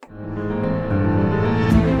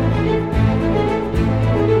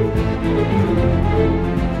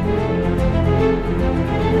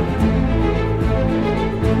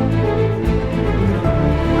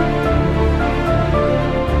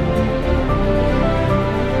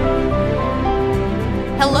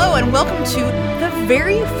Hello and welcome to the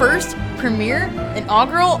very first premiere,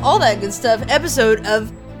 inaugural, all that good stuff episode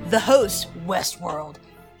of The Host Westworld.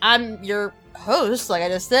 I'm your host, like I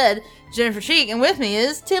just said, Jennifer Cheek, and with me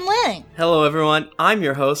is Tim Lanning. Hello everyone, I'm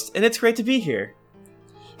your host, and it's great to be here.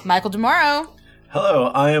 Michael DeMauro.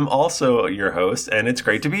 Hello, I am also your host, and it's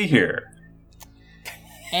great to be here.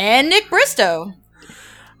 And Nick Bristow.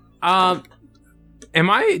 Am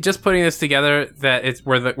I just putting this together that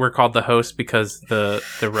we're called the host because the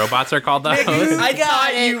robots are called the host? I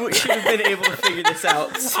thought you should have been able to figure this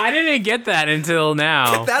out. I didn't get that until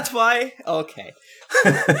now. That's why? Okay.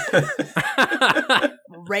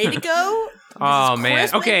 Ready to go? Oh, man.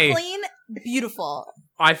 Crisp and Okay. clean, beautiful.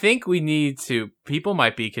 I think we need to... People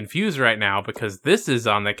might be confused right now because this is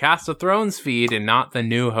on the Cast of Thrones feed and not the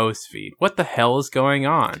new host feed. What the hell is going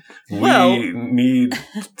on? Well- we need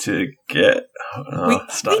to get...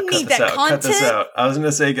 stop. we Cut need this that out. Cut this content. out. I was going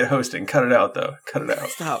to say get hosting. Cut it out, though. Cut it out.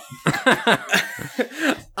 Stop.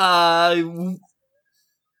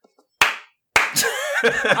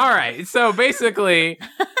 All right, so basically,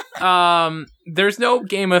 there's no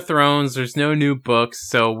Game of Thrones, there's no new books,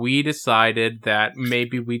 so we decided that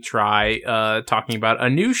maybe we try talking about a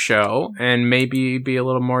new show and maybe be a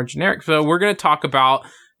little more generic. So we're going to talk about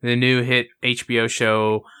the new hit HBO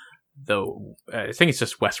show, I think it's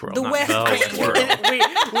just Westworld. The not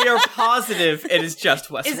Westworld. we are positive it is just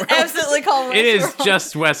Westworld. It's absolutely called Westworld. It is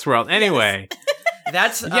just Westworld. Anyway.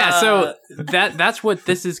 That's Yeah, so that's what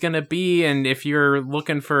this is going to be, and if you're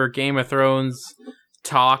looking for Game of Thrones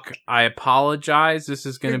talk, I apologize. This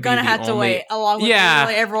is going to be You're gonna have to wait, along with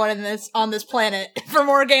literally everyone on this planet, for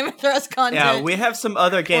more Game of Thrones content. Yeah, we have some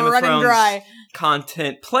other Game of running Thrones dry.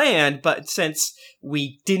 content planned, but since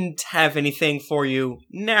we didn't have anything for you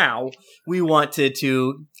now, we wanted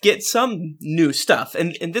to get some new stuff.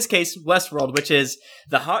 And in this case, Westworld, which is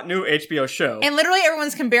the hot new HBO show. And literally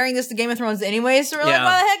everyone's comparing this to Game of Thrones anyway, so we're like, Yeah.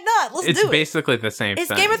 why the heck not? Let's It's do it. basically the same It's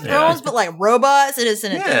thing. Game of Thrones, but like robots. It is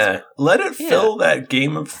in a Yeah. desert. Let it fill that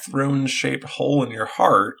Game of Thrones-shaped hole in your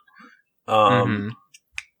heart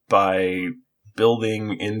by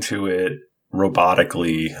building into it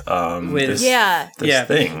robotically this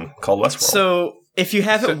thing called Westworld. So, if you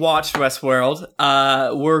haven't watched Westworld,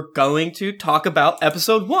 we're going to talk about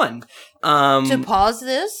episode 1. To pause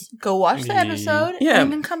this, go watch the episode, Yeah.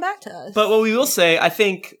 and then come back to us. But what we will say, I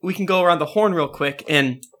think we can go around the horn real quick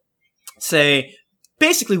and say,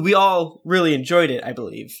 basically, we all really enjoyed it, I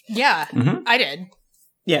believe. Yeah, I did.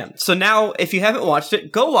 Yeah, so now, if you haven't watched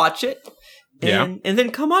it, go watch it, and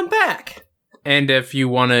then come on back. And if you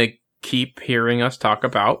want to keep hearing us talk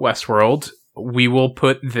about Westworld, we will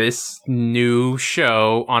put this new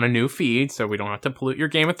show on a new feed, so we don't have to pollute your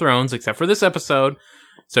Game of Thrones, except for this episode.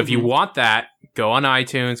 So if you want that, go on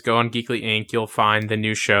iTunes, go on Geekly Inc., you'll find the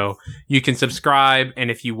new show. You can subscribe,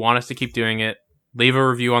 and if you want us to keep doing it, leave a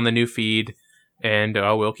review on the new feed, and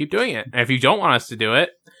we'll keep doing it. And if you don't want us to do it,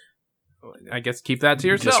 I guess keep that to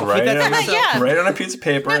yourself. Just write Yeah. write it on a piece of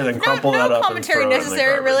paper and then crumple that no up commentary and throw it in the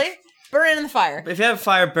necessary, garbage. really. Burn it in the fire. If you have a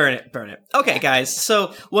fire, burn it, burn it. Okay, guys,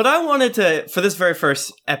 so what I wanted to, for this very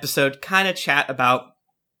first episode, kind of chat about,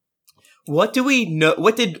 what do we know,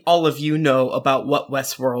 what did all of you know about what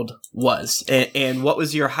Westworld was, and what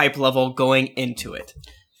was your hype level going into it?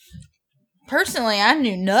 Personally, I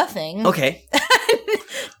knew nothing. Okay.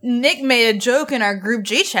 Nick made a joke in our group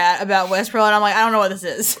G chat about Westworld, and I'm like, I don't know what this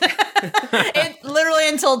is. It literally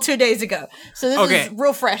until 2 days ago. So this is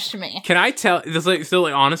real fresh to me. Can I tell this?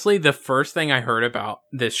 Honestly, the first thing I heard about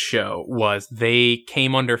this show was they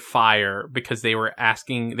came under fire because they were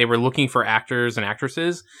looking for actors and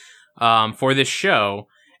actresses for this show,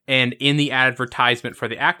 and in the advertisement for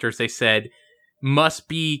the actors, they said must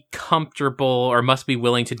be comfortable or must be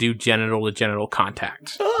willing to do genital to genital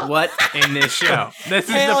contact. What? In this show? This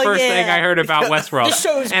is Hell the first yeah. thing I heard about Westworld, This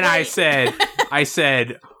show is and great. I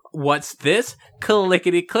said. What's this?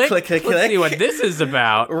 Clickety click. Click, click, Let's click. see what this is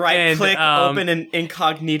about. Right And, click, open an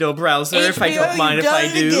incognito browser, if I HBO, don't mind you if I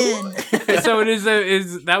done do. it again. So it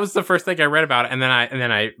is that was the first thing I read about it, and then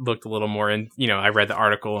I looked a little more, and I read the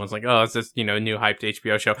article and was like, oh, it's this new hyped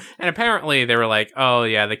HBO show, and apparently they were like, oh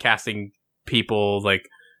yeah, the casting people like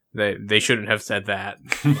they shouldn't have said that.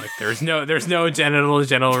 Like there's no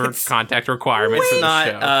genital contact requirement for It's the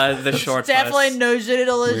show. not the short Definitely bus. no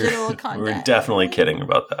genital We're contact. definitely kidding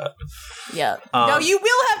about that. Yeah. No, you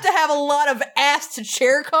will have to have a lot of ass to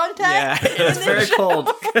chair Yeah, contact. it's very cold.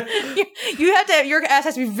 You have to have, your ass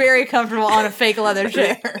has to be very comfortable on a fake leather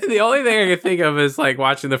chair. The only thing I can think of is like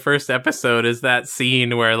watching the first episode is that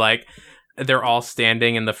scene where like they're all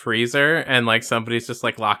standing in the freezer and like somebody's just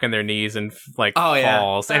like locking their knees and like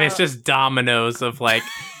falls and it's just dominoes of like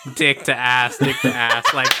dick to ass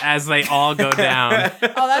like as they all go down.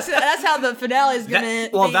 Oh, that's how the finale is gonna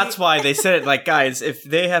be. That's why they said it. Like, guys, if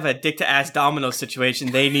they have a dick to ass domino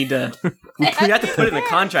situation, they need to. We have to put it in the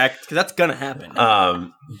contract because that's gonna happen.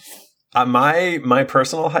 My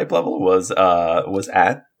personal hype level was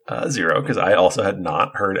at 0 because I also had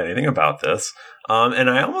not heard anything about this. And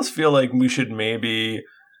I almost feel like we should maybe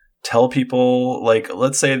tell people, like,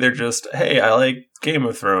 let's say they're just, hey, I like Game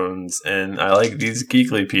of Thrones and I like these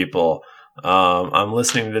geekly people. I'm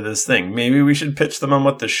listening to this thing. Maybe we should pitch them on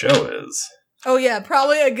what the show is. Oh yeah,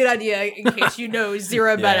 probably a good idea in case you know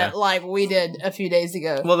zero about it like we did a few days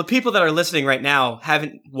ago. Well, the people that are listening right now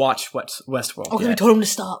haven't watched Westworld. Because we told them to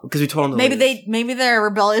stop. Because we told them to leave. Maybe they're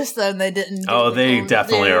rebellious though and they didn't. They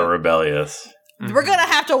definitely are rebellious. We're gonna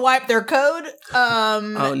have to wipe their code.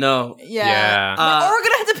 Oh no. Yeah. Or we're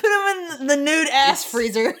gonna have to put them in the nude ass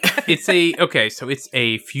freezer. It's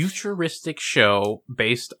a futuristic show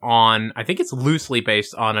based on, I think it's loosely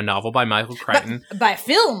based on a novel by Michael Crichton. By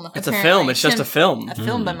film. It's apparently. A film. It's just a film. A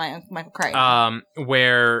film by Michael Crichton.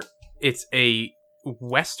 Where it's a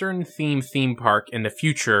Western theme park in the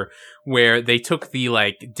future where they took the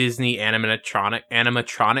like Disney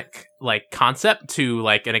animatronic like concept to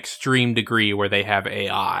like an extreme degree where they have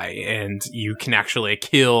AI and you can actually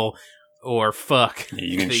kill or fuck.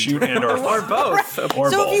 You can shoot and or both. So if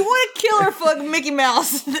you want to kill or fuck Mickey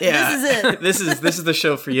Mouse, this is it. this is the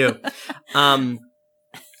show for you. And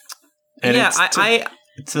it's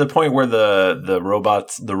to the point where the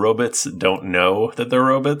robots don't know that they're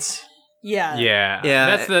robots. Yeah.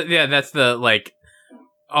 That's the like,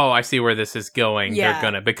 oh, I see where this is going. Yeah. They're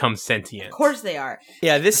gonna become sentient. Of course they are.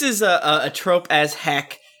 Yeah, this is a trope as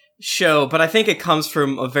heck show, but I think it comes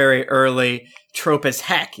from a very early trope as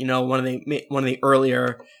heck. You know, one of the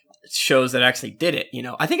earlier shows that actually did it. You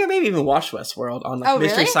know, I think I maybe even watched Westworld on like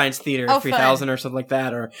Mystery Science Theater 3000 or something like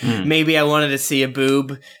that, or maybe I wanted to see a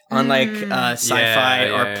boob on like Sci-Fi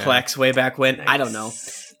or Plex way back when. Nice. I don't know.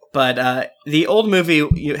 But the old movie,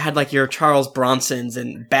 you had like your Charles Bronsons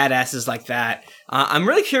and badasses like that. I'm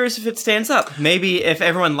really curious if it stands up. Maybe if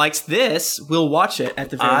everyone likes this, we'll watch it at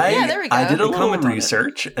the very end. There we go. I did a little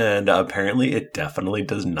research, and apparently it definitely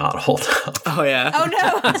does not hold up. Oh, yeah? Oh,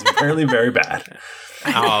 no. It's apparently very bad.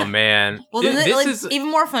 Oh, man. Well, then this is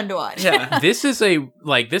even more fun to watch. Yeah.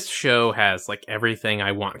 This show has like everything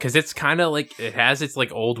I want because it's kind of like, it has its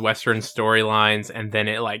like old Western storylines and then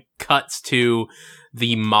it like cuts to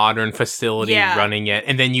the modern facility running it,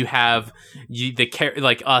 and then you have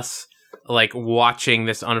us like watching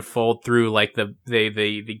this unfold through like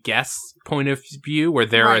the guest's point of view where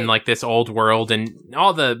they're in like this old world and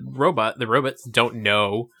all the robots don't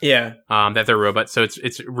know that they're robots, so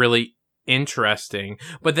it's really interesting.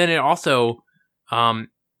 But then it also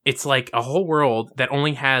it's like a whole world that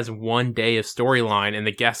only has one day of storyline and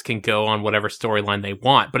the guests can go on whatever storyline they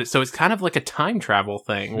want. But it's kind of like a time travel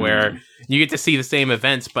thing where you get to see the same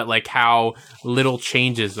events, but like how little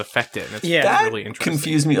changes affect it. And it's really interesting.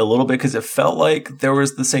 Confused me a little bit because it felt like there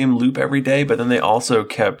was the same loop every day, but then they also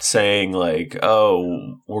kept saying like,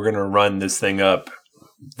 oh, we're going to run this thing up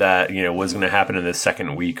that, you know, was going to happen in the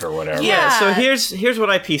second week or whatever. Yeah, so here's what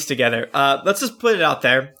I pieced together. Let's just put it out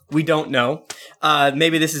there. We don't know.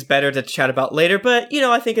 Maybe this is better to chat about later, but, you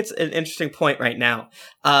know, I think it's an interesting point right now.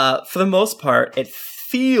 For the most part, it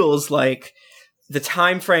feels like the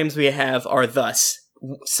time frames we have are thus.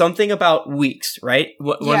 Something about weeks, right?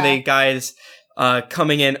 One of the guys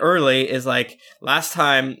coming in early is like, last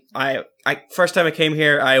time first time I came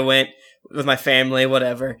here, I went with my family,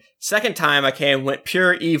 whatever. Second time I came, went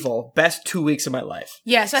pure evil. Best 2 weeks of my life.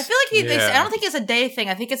 Yeah, so I feel like I don't think it's a day thing.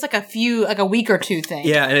 I think it's like a week or two thing.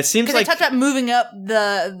 Yeah, and it seems like... Because they talked about moving up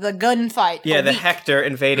the gunfight. Yeah, the Hector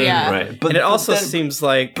invading. Yeah. Right. But it also seems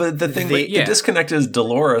like... But the thing, the disconnect is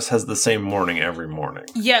Dolores has the same morning every morning.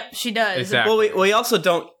 Yep, she does. Exactly. Well, we also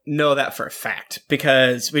don't know that for a fact,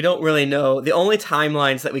 because we don't really know... The only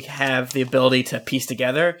timelines that we have the ability to piece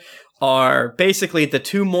together are basically the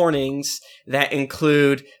 2 mornings that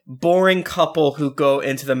include boring couple who go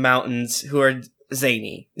into the mountains who are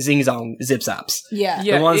zany, zing zong, zip zaps. Yeah.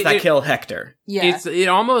 The ones that kill Hector. Yeah. It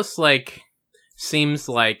almost like seems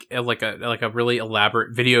like a really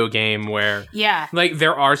elaborate video game where like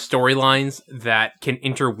there are storylines that can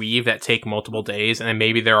interweave that take multiple days, and then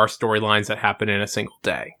maybe there are storylines that happen in a single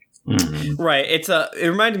day. Mm-hmm. Right. It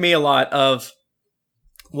reminded me a lot of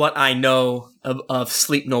what I know of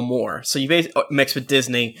Sleep No More. So you basically mixed with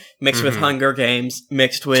Disney, mixed with Hunger Games,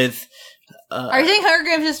 mixed with... Are you saying Hunger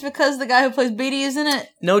Games just because the guy who plays Beatty is in it?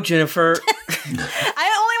 No, Jennifer. I only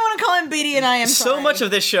want to call I'm Beatty and I am so sorry. much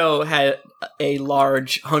of this show had a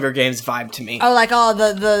large Hunger Games vibe to me. Oh, like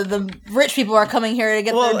the rich people are coming here to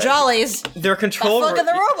get Well, their jollies. Their control Fuck the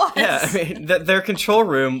robots. Yeah, I mean, their control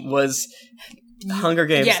room was Hunger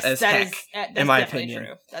Games Yes, as that heck, is that's in my definitely opinion.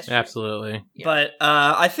 True. That's true. Absolutely. Yeah. But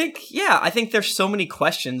I think there's so many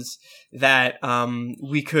questions that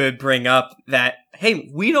we could bring up that, hey,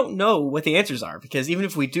 we don't know what the answers are, because even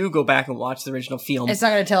if we do go back and watch the original film, It's not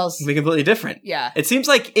going to tell us. it'll be completely different. Yeah. It seems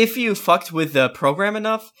like if you fucked with the program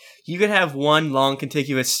enough, you could have one long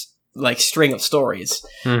contiguous like string of stories.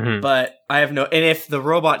 Mhm. But I have no, and if the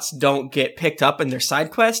robots don't get picked up in their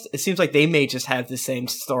side quest, it seems like they may just have the same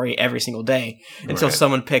story every single day until Right.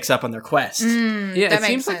 someone picks up on their quest. Yeah, that it makes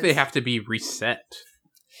seems like sense. they have to be reset.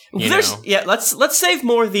 You There's, know? yeah, let's save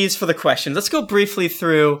more of these for the questions. Let's go briefly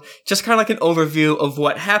through just kind of like an overview of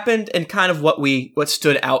what happened and kind of what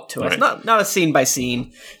stood out to us. Right. Not a scene by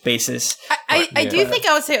scene basis. I do think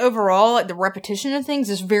I would say overall, like the repetition of things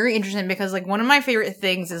is very interesting because like one of my favorite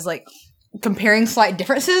things is like comparing slight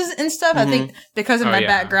differences and stuff. I think because of Oh, my yeah.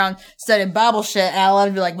 background studying Bible shit, and I love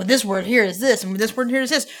to be like, well, this word here is this, and this word here is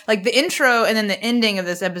this. Like the intro and then the ending of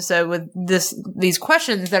this episode with these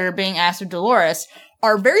questions that are being asked of Dolores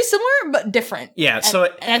are very similar but different. Yeah, And, so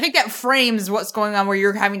and I think that frames what's going on where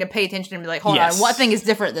you're having to pay attention and be like, hold Yes. on, what thing is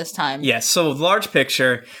different this time? Yes, so large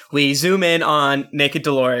picture, we zoom in on Naked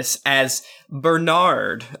Dolores as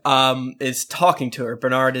Bernard is talking to her.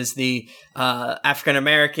 Bernard is the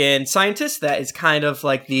African-American scientist that is kind of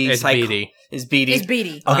like the It's Beatty. Is Beatty. It's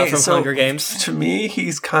Beatty. From Hunger Games. To me,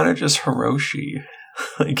 he's kind of just Hiroshi.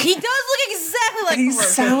 Like, He does look exactly like he Hiroshi.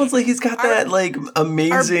 sounds like he's got that like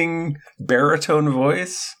amazing baritone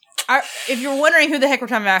voice. If you're wondering who the heck we're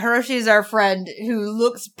talking about, Hiroshi is our friend who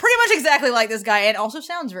looks pretty much exactly like this guy and also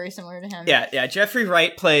sounds very similar to him. Yeah. Jeffrey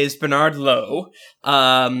Wright plays Bernard Lowe.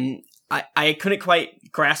 I couldn't quite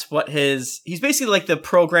grasp what he's basically like the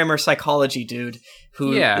programmer psychology dude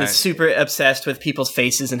who Yeah. is super obsessed with people's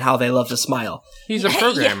faces and how they love to smile. He's a Yeah,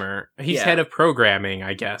 programmer. He's Yeah. head of programming,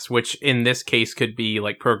 I guess, which in this case could be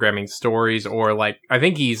like programming stories or like I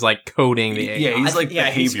think he's like coding the AI. Yeah, he's like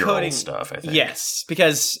he's behavioral coding- stuff, I think. Yes,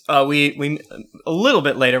 because we a little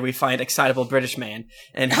bit later we find excitable British man,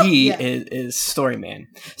 and he yeah. is story man.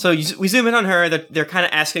 So we zoom in on her. They're kind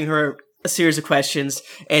of asking her a series of questions,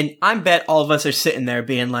 and I bet all of us are sitting there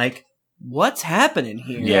being like, "What's happening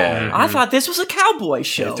here? Yeah. I thought this was a cowboy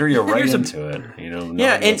show." They threw you right Here's a- into it. You know,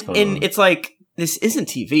 Yeah, knowing what's going on. and it's like this isn't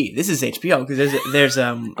TV. This is HBO because there's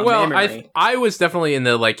a Well, memory. I was definitely in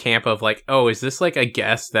the like camp of like, oh, is this like a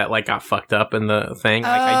guest that like got fucked up in the thing?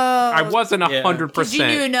 Like, I wasn't Yeah. 100%. You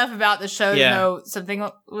knew enough about the show Yeah. to know something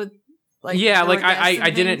with like yeah, there like were guests I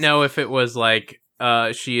and didn't things? know if it was like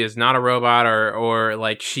she is not a robot or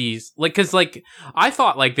like she's like because like I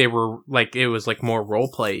thought like they were like it was like more role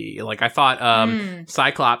play. Like I thought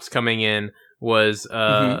Cyclops coming in was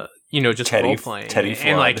you know just Teddy- role playing Teddy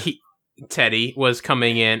and like Flood. Teddy was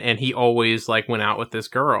coming in and he always like went out with this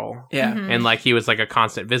girl yeah. Mhm. and like he was like a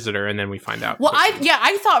constant visitor and then we find out. Well,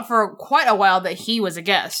 I thought for quite a while that he was a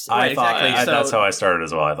guest. I Right, thought exactly. So- that's how I started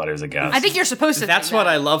as well. I thought he was a guest. I think you're supposed to. That's think what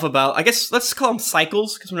that. I love about. I guess let's call them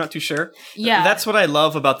cycles because we're not too sure. Yeah, That's what I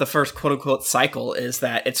love about the first quote unquote cycle is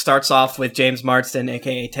that it starts off with James Marsden,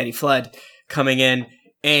 aka Teddy Flood, coming in,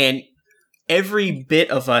 and every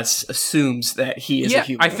bit of us assumes that he is a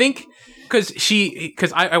human. I think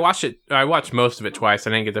because I watched it. I watched most of it twice.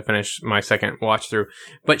 I didn't get to finish my second watch through.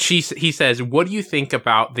 But he says, "What do you think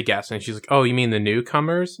about the guests?" And she's like, "Oh, you mean the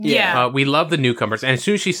newcomers? Yeah. We love the newcomers." And as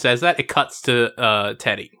soon as she says that, it cuts to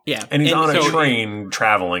Teddy. Yeah, and he's on a so- train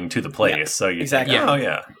traveling to the place. Yeah, so you exactly. think, oh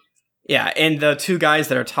yeah. Yeah, and the two guys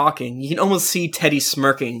that are talking, you can almost see Teddy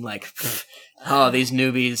smirking, like, "Oh, these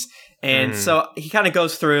newbies." And so he kind of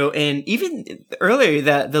goes through, and even earlier,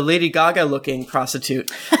 the Lady Gaga looking prostitute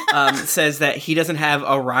says that he doesn't have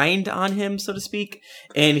a rind on him, so to speak,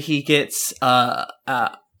 and he gets a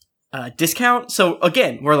discount. So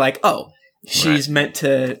again, we're like, oh, she's meant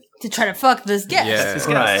to. to try to fuck this guest. Yeah. This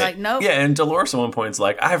Right. guy's like, nope. Yeah, and Dolores at one point's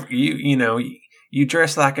like, you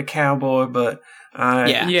dress like a cowboy, but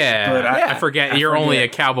Yeah. Yeah, But I forget. I you're only a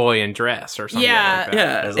forget. cowboy in dress or something. Yeah. like that.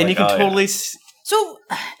 Yeah, It's and you like, can oh, yeah. totally. So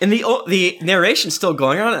And the narration's still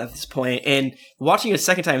going on at this point, and watching it a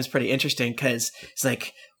second time is pretty interesting because it's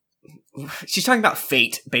like she's talking about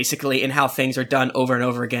fate basically and how things are done over and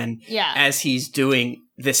over again yeah, as he's doing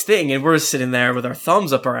this thing, and we're sitting there with our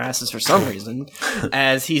thumbs up our asses for some reason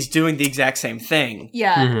as he's doing the exact same thing.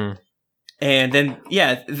 yeah. Mhm. And then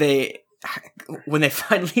when they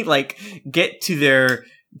finally like get to their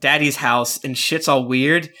Daddy's house and shit's all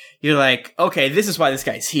weird, you're like, okay, this is why this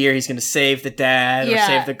guy's here. He's gonna save the dad or Yeah.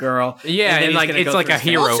 save the girl. Yeah, then and he's like gonna it's go like through a his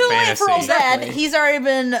hero Well, too late for old fantasy. dad. Exactly. He's already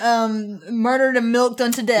been murdered and milked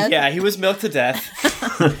unto death. Yeah, he was milked to death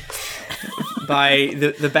by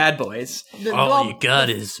the bad boys. All you got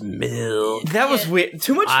is milk. That was weird.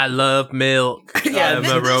 Too much. I love milk. Yeah, I'm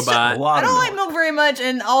this- a this robot. A lot I of don't milk. like milk very much,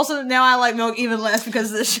 and also now I like milk even less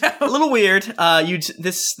because of the show. a little weird.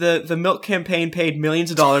 The milk campaign paid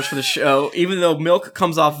millions of dollars for the show, even though milk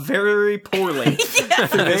comes off very poorly.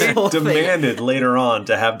 through this They whole thing. demanded later on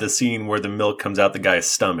to have the scene where the milk comes out the guy's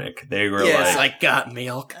stomach. They were Yes, like, I got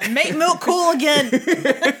milk. Make milk cool again.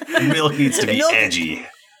 milk needs to be Milk- edgy.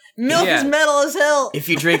 Milk Yeah. is metal as hell. If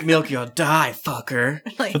you drink milk, you'll die, fucker.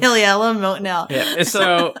 Like, hell yeah, I love milk now. Yeah. And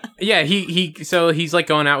so yeah, he's like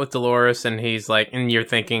going out with Dolores, and he's like, and you're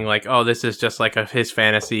thinking like, oh, this is just like his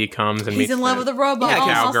fantasy. He comes and He's meets in love with a robot. Yeah, Oh,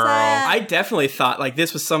 cowgirl. sad. I definitely thought like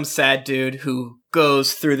this was some sad dude who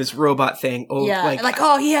goes through this robot thing. Oh, Yeah, like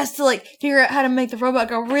oh, he has to like figure out how to make the robot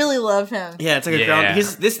girl really love him. yeah, it's like a Yeah. ground.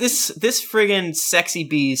 This friggin' sexy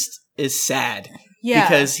beast is sad Yeah,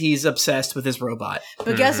 because he's obsessed with his robot.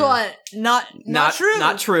 but guess what? Not true.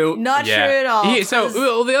 Not true. Not true at all. So 'cause-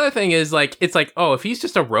 well, the other thing is like, it's like, oh, if he's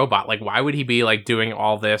just a robot, like, why would he be like doing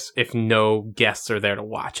all this if no guests are there to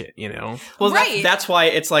watch it? You know. Well, Right. that's why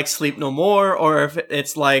it's like Sleep No More, or if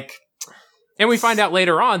it's like And we find out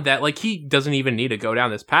later on that like he doesn't even need to go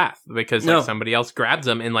down this path because like No. somebody else grabs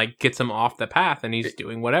him and like gets him off the path, and he's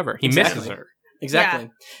doing whatever. He Exactly. misses her. exactly.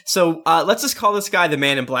 So let's just call this guy the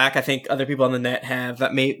Man in Black. I think other people on the net have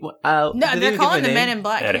that. May no, did they they're even calling give the a Man name? in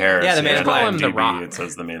Black. Ed Harris. Yeah, the man in black. Call him the IMDb, Rock. It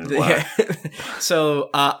says the man in black. Yeah. So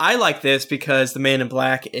I like this because the Man in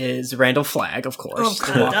Black is Randall Flagg, of course, Of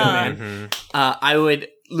the course. Walking Man. Mhm. I would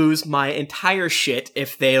lose my entire shit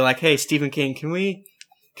if they like, hey, Stephen King, can we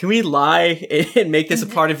lie and make this a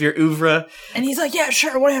part of your oeuvre? And he's like, yeah,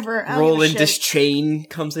 sure, whatever. I don't give a Roland shit. Deschain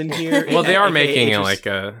comes in here. Well, they are AKA making Idris. like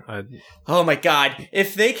a Oh my god!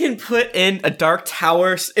 If they can put in a Dark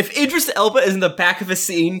Tower, if Idris Elba is in the back of a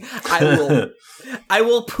scene, I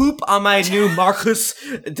will poop on my new Marcus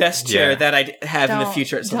desk chair Yeah. that I have in the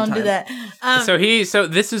future at some Don't time. do that. so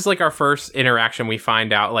this is like our first interaction. We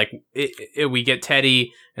find out like we get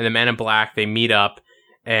Teddy and the Man in Black. They meet up,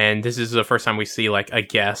 and this is the first time we see like a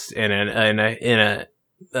guest in a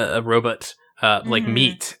robot like Mhm.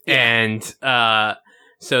 meet. Yeah. And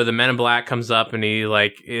so the Man in Black comes up, and he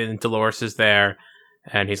like, and Dolores is there.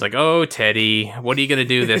 And he's like, "Oh, Teddy, what are you gonna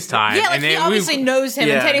do this time?" Yeah, like and he then obviously knows him,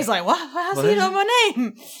 and Yeah. Teddy's like, "What? How's What? he know my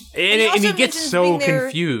name?" and also he gets mentions so being there-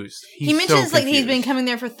 confused. He He's mentions so like he's been confused. coming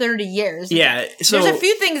there for 30 years. Yeah, so There's a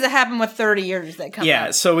few things that happen with 30 years that come yeah,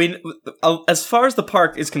 up. so as far as the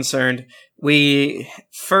park is concerned, we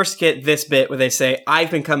first get this bit where they say, "I've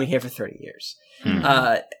been coming here for 30 years."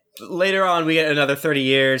 Later on, we get another 30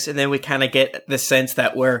 years, and then we kind of get the sense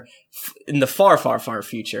that we're in the far, far, far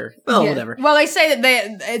future. Well, Yeah. whatever. Well, they say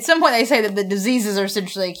that at some point they say that the diseases are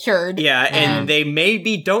essentially cured. Yeah, and they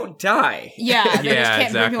maybe don't die. Yeah, they just Yeah,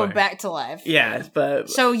 can't bring people exactly. back to life. Yeah, but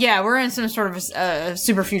So yeah, we're in some sort of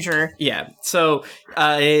super future. yeah. So,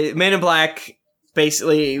 Man in Black,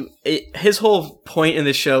 basically, his whole point in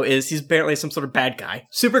this show is he's apparently some sort of bad guy.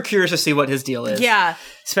 Super curious to see what his deal is. Yeah,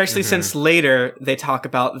 Especially since later they talk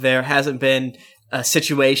about there hasn't been a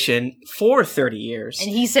situation for 30 years. and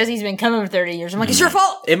he says he's been coming for 30 years. I'm like, it's your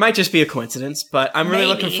fault. It might just be a coincidence, but I'm really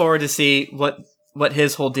Maybe. looking forward to see what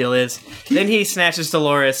his whole deal is. Then he snatches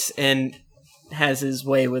Dolores and has his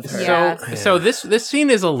way with her. Yeah. So this scene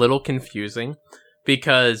is a little confusing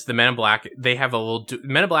because the Men in Black, they have a little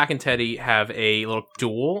Men in Black and Teddy have a little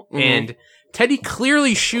duel, and Teddy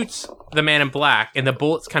clearly shoots the Man in Black, and the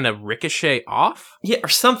bullets kind of ricochet off. Yeah, or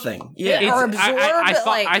something. Yeah. Yeah. Or absorb it,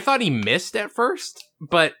 like- I thought he missed at first,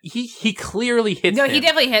 but he clearly hits No, him. he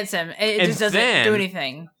definitely hits him. It And just doesn't then- do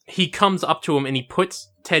anything. He comes up to him and he puts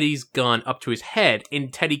Teddy's gun up to his head,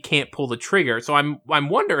 and Teddy can't pull the trigger. So I'm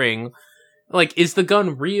wondering, like, is the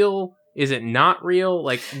gun real? Is it not real?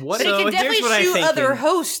 Like, what? But So he can here's definitely what I'm shoot thinking. other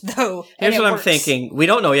hosts, though. Here's and it what I'm works. thinking. We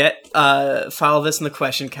don't know yet. Follow this in the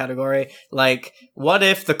question category. Like, what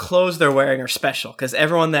if the clothes they're wearing are special? Because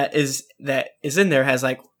everyone that is in there has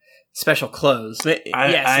like special clothes.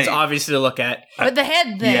 Yes, it's obvious to look at. But the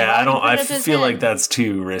head thing. Yeah, why I don't. would you I put it as feel his like head? that's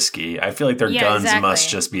too risky. I feel like their Yeah, guns exactly. must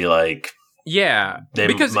just be like Yeah, They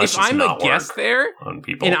because must if just I'm a not guest work. there on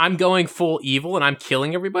people. and I'm going full evil and I'm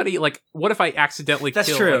killing everybody, like, what if I accidentally That's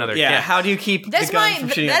kill true. another Yeah. guest? How do you keep That's the gun my from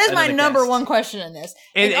shooting that is my another number guest? one question in this.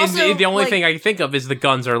 And also, the only like, thing I can think of is the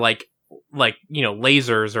guns are like like, you know,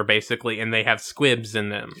 lasers are basically, and they have squibs in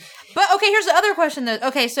them. But okay, here's the other question though.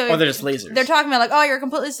 Okay, so Or they're just lasers. they're talking about like, oh, you're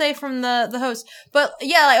completely safe from the host. But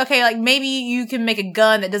yeah, like okay, like maybe you can make a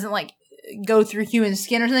gun that doesn't like go through human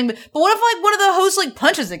skin or something. But what if like one of the hosts like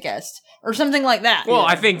punches a guest or something like that? Well,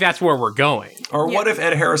 I think that's where we're going. Or what if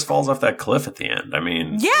Ed Harris falls off that cliff at the end? I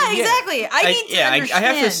mean, Yeah, exactly. I need to understand I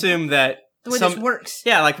have to assume that the way this works.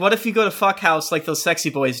 Yeah, like what if you go to fuck house like those sexy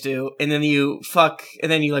boys do, and then you fuck, and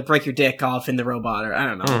then you like break your dick off in the robot, or I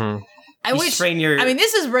don't know. Mm-hmm. I mean,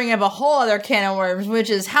 this is bringing up a whole other can of worms,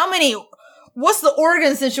 which is what's the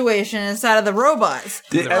organ situation inside of the robots?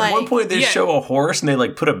 At one point, they show a horse and they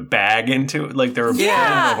like put a bag into it, like they were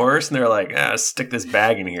bagging the horse, and they're like, stick this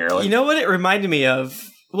bag in here. Like, you know what it reminded me of?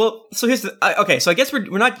 Well, so here's the okay. So I guess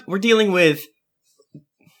we're dealing with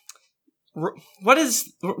we're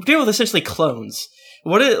dealing with essentially clones.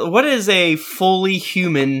 What is a fully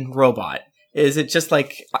human robot? Is it just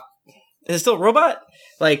like is it still a robot?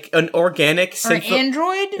 Like an organic or an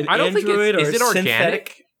android? I don't think it's, is it organic?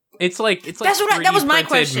 Synthetic? It's like that's what that was my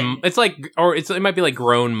question. It's like, or it might be like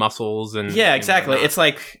grown muscles and yeah, exactly. It's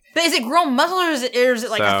like, but is it grown muscle or is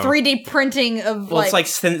it like a 3D printing of? Well, it's like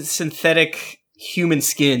synthetic human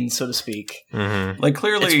skin, so to speak. Mm-hmm. Like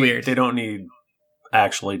clearly, they don't need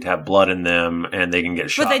actually to have blood in them, and they can get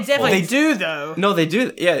shot. But they definitely they do though. No, they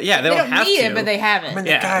do. Yeah. They don't have need to. it, but they have it. I mean,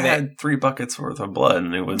 the guy had 3 buckets worth of blood,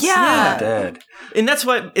 and it was dead. And that's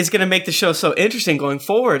what is going to make the show so interesting going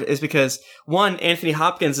forward, is because one, Anthony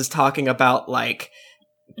Hopkins is talking about like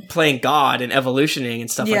playing God and evolutioning and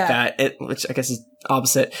stuff like that, which I guess is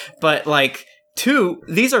opposite. But like, 2,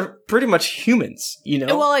 these are pretty much humans, you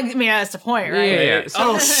know? Well, like, I mean, that's the point, right? Yeah.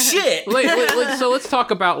 So, shit! So let's talk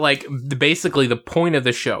about, like, basically the point of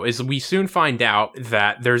the show is we soon find out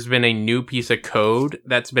that there's been a new piece of code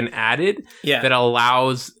that's been added that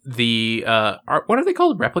allows the, what are they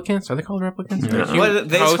called? Replicants? Are they called replicants? Yeah.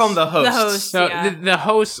 They just call them the hosts. The hosts, so the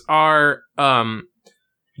hosts are,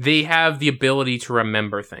 they have the ability to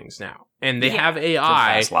remember things now. And they have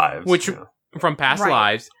AI, from past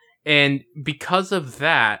lives. And because of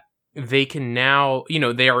that, they can now, you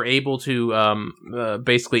know, they are able to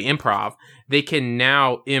basically improv. They can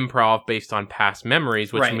now improv based on past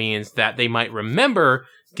memories, which means that they might remember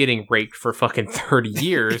getting raped for fucking 30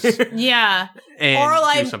 years. Yeah. And or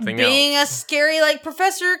like do something being else. a scary like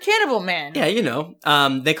Professor Cannibal Man. Yeah, you know.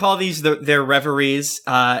 They call these their reveries,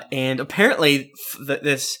 and apparently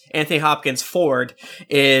this Anthony Hopkins Ford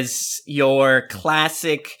is your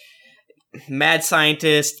classic mad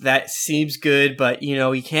scientist that seems good, but you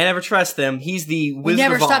know you can't ever trust them. He's the Wizard we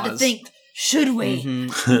never of Oz. stop to think. Should we?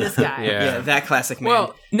 Mm-hmm. This guy. Yeah, that classic man.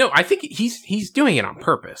 Well, no, I think he's doing it on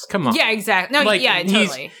purpose. Come on. Yeah, exactly. No, like, yeah,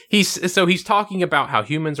 totally. He's talking about how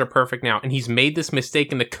humans are perfect now, and he's made this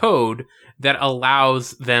mistake in the code that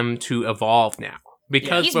allows them to evolve now.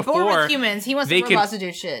 Because he's before, bored with humans. He wants the robots to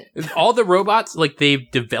do shit. All the robots, like, they've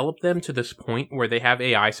developed them to this point where they have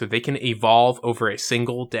AI, so they can evolve over a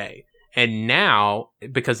single day. And now,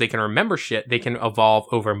 because they can remember shit, they can evolve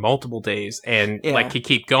over multiple days and like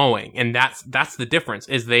keep going. And that's the difference,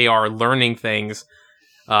 is they are learning things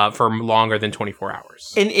for longer than 24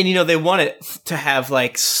 hours. And you know, they want it to have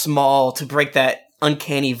like small, to break that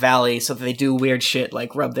uncanny valley, so that they do weird shit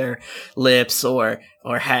like rub their lips or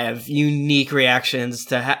have unique reactions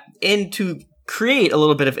and to create a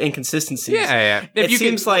little bit of inconsistencies. Yeah. It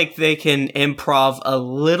seems like they can improv a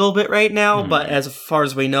little bit right now, but as far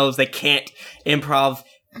as we know, they can't improv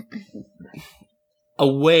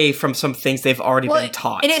away from some things they've already been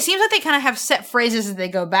taught. And it seems like they kind of have set phrases that they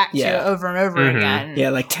go back to over and over again.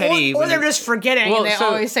 Yeah, like Teddy. Or they're just forgetting and they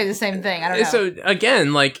always say the same thing. I don't know. So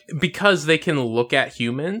again, like, because they can look at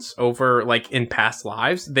humans over, like, in past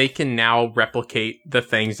lives, they can now replicate the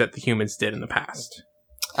things that the humans did in the past.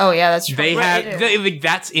 Oh yeah, that's true.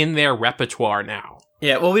 That's in their repertoire now.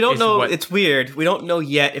 Yeah, well, we don't know. It's weird. We don't know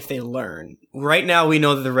yet if they learn. Right now, we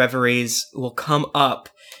know that the reveries will come up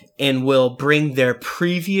and will bring their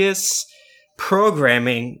previous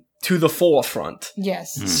programming to the forefront.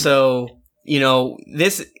 Yes. So, you know,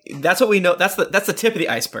 that's what we know. That's the tip of the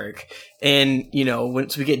iceberg. And, you know,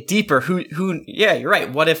 once we get deeper, yeah, you're right.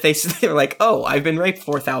 What if they're like, oh, I've been raped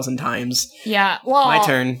 4,000 times. Yeah, well. My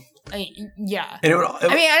turn. Yeah. And I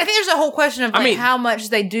mean, I think there's a whole question of like how much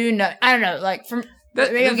they do know. I don't know, like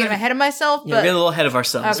maybe I'm getting ahead of myself, but we're getting a little ahead of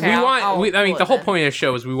ourselves. Okay, I mean, the whole point of the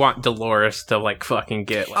show is we want Dolores to like fucking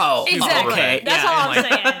get. Like, exactly. Okay. That's all I'm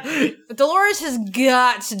saying. Dolores has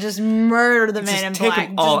got to just murder the man in black, take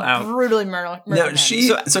him all out, brutally murder now, him.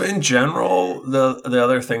 So in general, the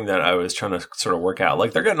other thing that I was trying to sort of work out,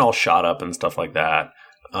 like they're getting all shot up and stuff like that,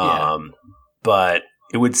 but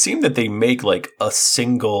it would seem that they make like a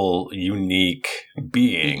single unique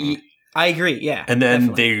being. I agree. Yeah, And then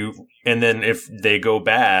definitely. and then if they go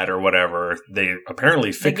bad or whatever, they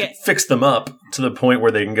apparently They get- fix them up to the point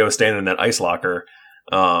where they can go stand in that ice locker,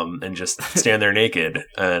 and just stand there naked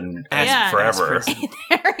and Yeah. forever.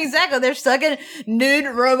 Exactly. They're stuck in nude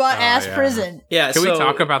robot ass yeah. prison. Yeah. Can so, we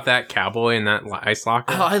talk about that cowboy in that ice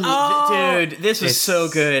locker? Dude, this was It's- so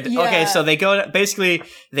good. Yeah. Okay, so they go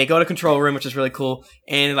to control room, which is really cool,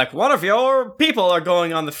 and like one of your people are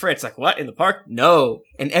going on the fritz. Like what, in the park? No.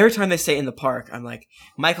 And every time they say in the park, I'm like,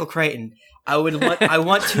 Michael Crichton, I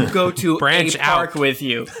want to go to Branch a park out. with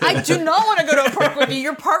you. I do not want to go to a park with you.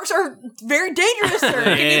 Your parks are very dangerous, sir.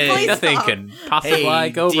 Can you please Nothing stop? could possibly Hey,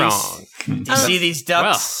 go do you wrong. Do you see these Well,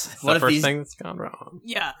 ducks? it's what the if first these thing that's gone wrong.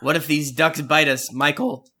 Yeah. What if these ducks bite us,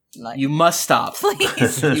 Michael? Like, You must stop.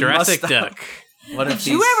 please. You Jurassic must Duck. stop. What if Did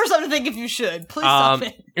you ever stop to think if you should? Please stop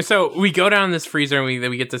it. So we go down this freezer and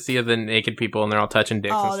we get to see the naked people and they're all touching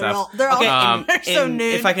dicks and Oh, stuff. they're all Okay, they're so and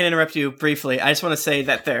nude. if I can interrupt you briefly, I just want to say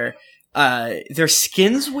that their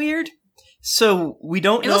skin's weird. So we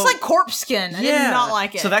don't it know. looks like corpse skin. I did not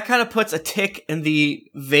like it. So that kind of puts a tick in the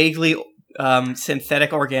vaguely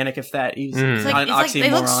synthetic organic, if that is Mm. not an oxymoron. they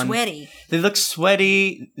look sweaty. They look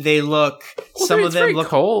sweaty. They look. some of it's them very look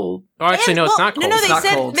cold. Oh, actually, no, it's not cold. No, It's not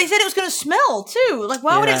they cold. said it was going to smell too. Like,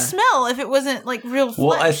 why would Yeah. it smell if it wasn't like real flesh?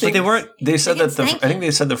 Well, I think they weren't- They said They that get I stanky. think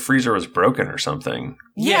they said the freezer was broken or something.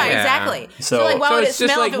 yeah, Yeah. exactly. So- like, why So would it it's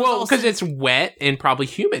just smell like, if it was well, all because it's wet and probably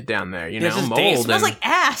humid down there, you There's know, just mold. days- it smells and- like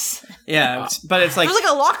ass. Yeah, but it's like There's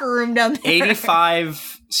like a locker room down there.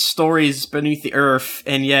 85 stories beneath the earth,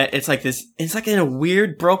 and yet it's like this. It's like in a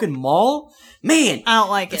weird broken mall. Man, I don't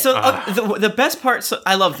like it. so the best part. So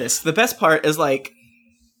I love this. The best part is like.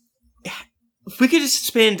 If we could just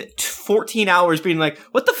spend 14 hours being like,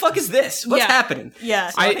 what the fuck is this? What's Yeah. happening?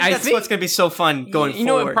 yeah. I think that's what's going to be so fun going you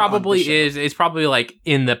know forward. what probably on the show. is it's probably like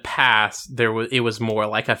in the past it was more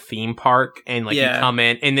like a theme park and like Yeah. you come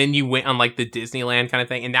in and then you went on like the Disneyland kind of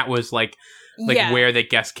thing and that was like Yeah. where the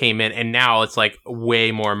guests came in, and now it's like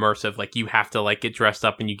way more immersive. Like you have to like get dressed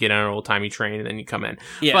up and you get on an old timey train and then you come in.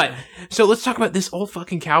 Yeah. But so let's talk about this old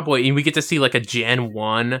fucking cowboy, and we get to see like a Gen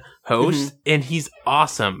 1 host, and he's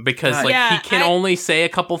awesome because God. like Yeah, he can only say a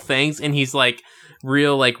couple things, and he's like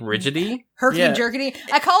real like rigidy. Herky Yeah. jerkity.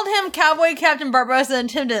 I called him Cowboy Captain Barbossa, and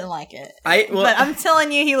Tim didn't like it. But I'm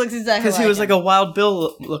telling you, he looks exactly because like he was him. like a Wild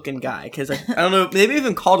Bill looking guy. Because I don't know, maybe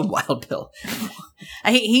even called him Wild Bill.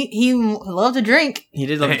 He loved to drink. He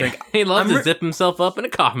did love to drink. He loves I'm to zip himself up in a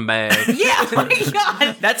coffin bag. Yeah, oh my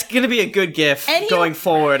god. That's gonna be a good gif And he- going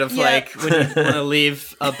forward of Yeah. like when you want to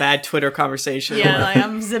leave a bad Twitter conversation. Yeah, or like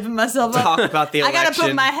I'm zipping myself up. talk about the I election. gotta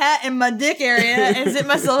put my hat in my dick area and zip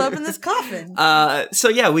myself up in this coffin. So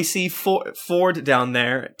yeah, we see Ford down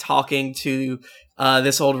there talking to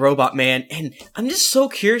this old robot man, and I'm just so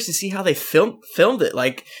curious to see how they filmed it.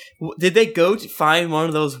 Like, did they go to find one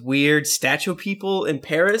of those weird statue people in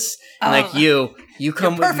Paris? And like you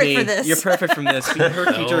come with perfect me. for this. You're perfect from this. Be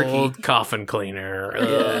herky jerky. Old coffin cleaner.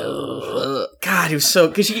 God, he was so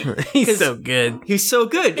because He's so good. he's so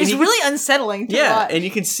good. It's And really unsettling to yeah, watch. and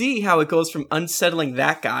you can see how it goes from unsettling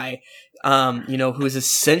that guy, who is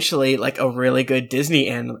essentially like a really good Disney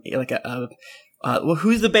and like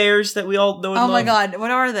who's the bears that we all know and Oh my love? god, what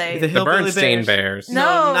are they? The The Hillbilly Bernstein Bears. Bears.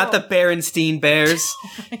 No. Not the Berenstein Bears.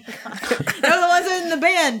 They're the ones in the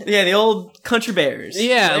band. Yeah, the old country bears.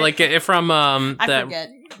 Yeah, right? like from I that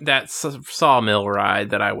forget. sawmill ride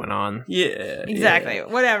that I went on. Yeah, Exactly. yeah.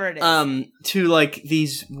 Whatever it is. To like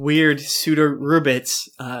these weird pseudo Rubits.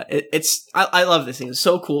 I love this thing. It's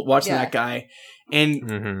so cool watching Yeah. that guy. And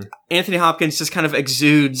Mm-hmm. Anthony Hopkins just kind of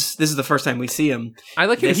exudes. This is the first time we see him. I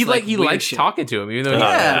like it. This, He like, he weird likes shit. talking to him, even though he's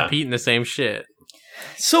Yeah. repeating the same shit.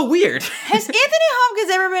 So weird. Has Anthony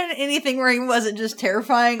Hopkins ever been in anything where he wasn't just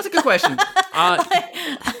terrifying? That's a good question.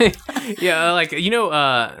 Yeah, like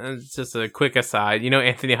it's just a quick aside.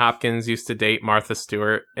 Anthony Hopkins used to date Martha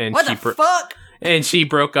Stewart, and What she the fuck? and she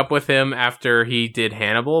broke up with him after he did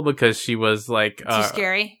Hannibal because she was like, Too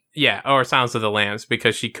scary. yeah, or Silence of the Lambs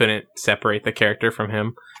because she couldn't separate the character from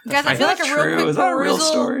him. Guys, I Is feel that like a real true? quick Is that a real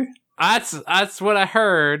perusal. story? That's what I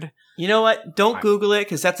heard. You know what? Don't Google it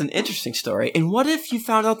because that's an interesting story. And what if you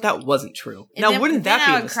found out that wasn't true? And Now, then- wouldn't that then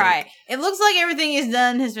be I a would mistake? cry. It looks like everything he's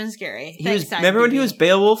done has been scary. Remember when he was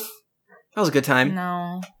Beowulf? That was a good time.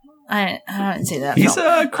 No, I don't see that. He's film.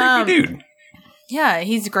 a creepy dude. Yeah,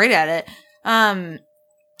 he's great at it.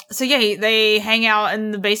 So yeah, they hang out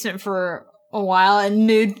in the basement for a while in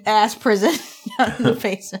nude ass prison down in the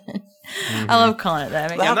basement. I love calling it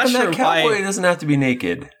that. Yeah, How I'm not come sure that cowboy why- doesn't have to be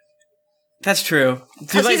naked? That's true.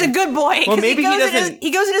 Because he's a good boy. Well, maybe he doesn't.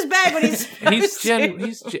 He goes in his bag when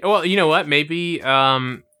he's. Well, you know what? Maybe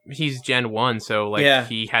he's Gen 1, so like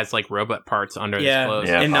he has like robot parts under his clothes.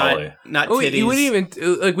 Yeah, and probably. not Oh, titties. you wouldn't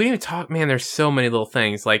even like we didn't even talk. Man, there's so many little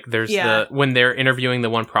things. Like there's when they're interviewing the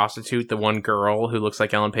one prostitute, the one girl who looks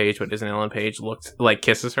like Ellen Page but isn't Ellen Page, looks like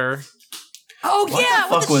kisses her. Oh What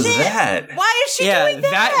the fuck was that? Why is she doing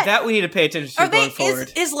that? That we need to pay attention to going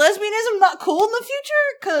forward. Is lesbianism not cool in the future?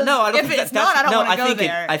 Because No, I don't if think it's not, I don't want to go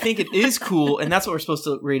there. I think it is cool, and that's what we're supposed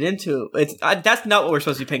to read into. That's not what we're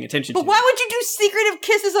supposed to be paying attention to. But why would you do secretive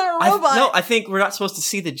kisses on a robot? I think we're not supposed to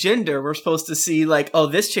see the gender. We're supposed to see like, oh,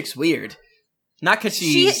 this chick's weird. Not because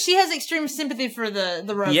she has extreme sympathy for the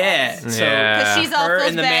robots. Yeah, so she's all her feels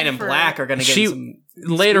and the bad Man in for- Black are gonna get some.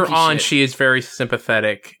 Later spooky on, shit. she is very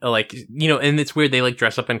sympathetic. Like, you know, and it's weird. They like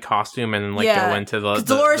dress up in costume and like go into the.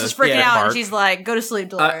 Dolores is freaking out, park. and she's like, "Go to sleep,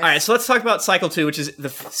 Dolores." All right, so let's talk about cycle 2, which is the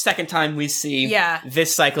second time we see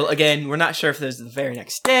this cycle. Again, we're not sure if there's the very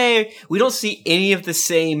next day. We don't see any of the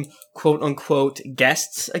same quote unquote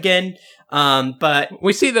guests again. But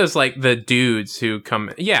we see those like the dudes who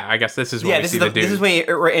come. Yeah, I guess this is when we see the dudes. This is when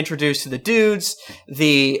we're introduced to the dudes,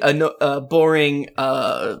 the boring,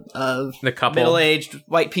 the couple, middle-aged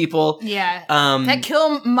white people. Yeah, that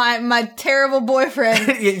kill my terrible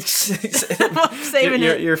boyfriend. Saving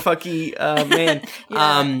your fucky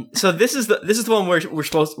man. So this is the one where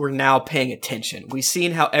we're now paying attention. We've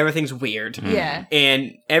seen how everything's weird. Yeah,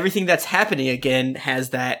 and everything that's happening again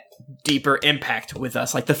has that deeper impact with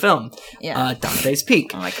us, like the film. Yeah, Dante's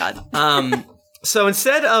Peak. Oh my god. So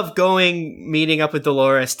instead of meeting up with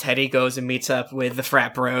Dolores, Teddy goes and meets up with the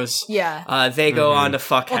frat bros. Yeah. They go on to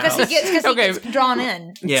fuck house. Because he gets drawn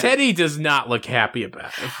in. Yeah. Teddy does not look happy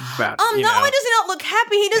about it. Not only does he not look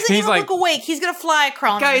happy, he doesn't even look awake. He's gonna fly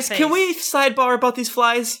crawling. Guys, can we sidebar about these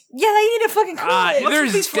flies? Yeah, they need to fucking cool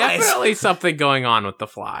There's definitely something going on with the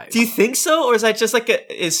flies. Do you think so? Or is that just like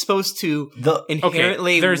is supposed to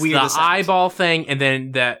inherently there's weird the eyeball thing, and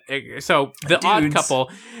then so the odd couple,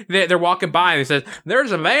 they're walking by and says,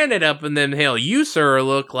 "There's a bandit up in them hill. You, sir,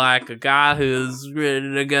 look like a guy who's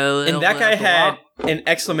ready to go." And that guy had an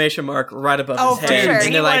exclamation mark right above his head. Sure. And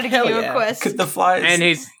he they're wanted like, to give you a quest. Because the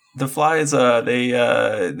flies,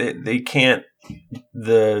 they can't.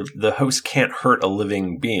 The host can't hurt a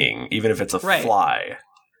living being, even if it's a fly.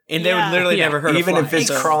 And they would literally never hurt even a fly. if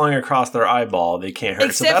it's crawling across their eyeball, they can't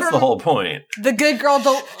hurt. So that's the whole point. The good girl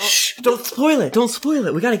Shh, don't spoil it. Don't spoil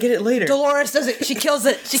it. We gotta get it later. Dolores does it. She kills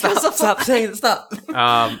it. She kills the Stop saying it. Stop.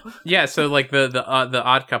 Yeah, so like the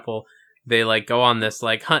odd couple, they like go on this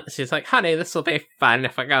like hunt. She's like, "Honey, this will be fun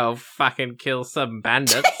if I go fucking kill some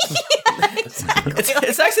bandits." Exactly.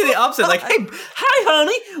 It's actually the opposite. Like, hey, hi,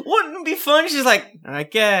 honey. Wouldn't it be fun? She's like, I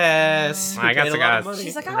guess. I got to go.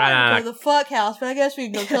 She's like, I want to go to the fuck house, but I guess we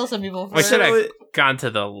can go kill some people. We should have gone to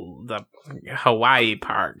the Hawaii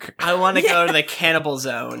park. I want to go to the cannibal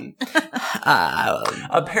zone.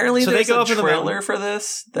 Apparently, there's a trailer for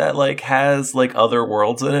this that like has like other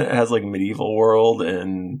worlds in it. It has like medieval world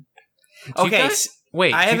and. Okay,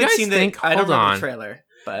 wait. I haven't seen the. I don't know the trailer,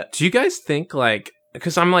 but do you guys think like?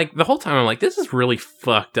 Because I'm like the whole time I'm like, this is really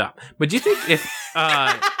fucked up. But do you think if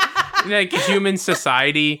like human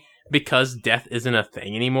society, because death isn't a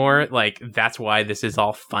thing anymore, like that's why this is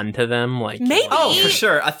all fun to them? Like maybe. Oh, for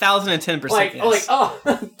sure, 1,010%. Yes.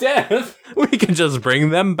 Death. We can just bring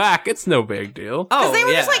them back. It's no big deal. Because they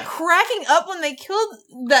were just like cracking up when they killed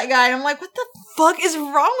that guy, and I'm like, what the fuck is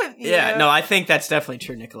wrong with you? Yeah, no, I think that's definitely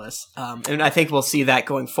true, Nicholas. And I think we'll see that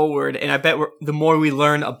going forward. And I bet the more we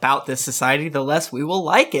learn about this society, the less we will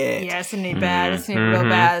like it. Yeah, it's gonna be bad. It's gonna be real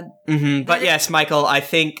bad. Mm-hmm. But yes, Michael, I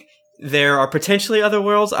think there are potentially other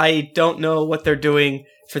worlds. I don't know what they're doing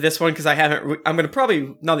for this one because I haven't. I'm going to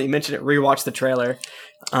probably, now that you mention it, rewatch the trailer.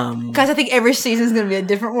 Guys, I think every season is going to be a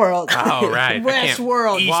different world. Oh, right. West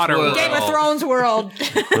world. Water world. Game of Thrones world.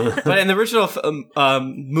 But in the original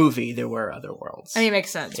movie, there were other worlds. I mean, it makes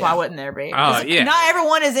sense. Yeah. Why wouldn't there be? Oh, yeah. Not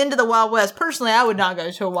everyone is into the Wild West. Personally, I would not go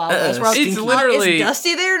to a Wild West. It's literally... Is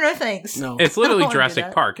Dusty there? No thanks. No. It's literally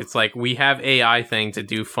Jurassic Park. It's like we have AI thing to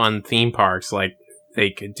do fun theme parks like they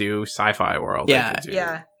could do Sci-Fi World. Yeah.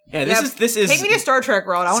 Yeah, this is take me to Star Trek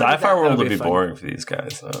World. I Sci-Fi World would be boring for these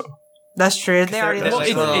guys, though. That's true. They already. Well,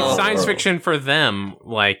 it's science fiction for them,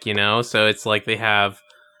 like so it's like they have.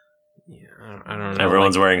 I don't know.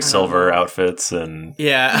 Everyone's wearing silver outfits and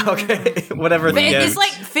okay, whatever. It's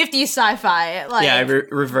like 50s sci-fi. Like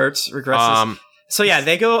regresses. So yeah,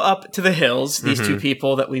 they go up to the hills. These two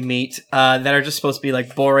people that we meet that are just supposed to be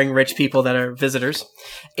like boring rich people that are visitors,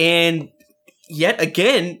 and yet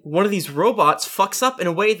again, one of these robots fucks up in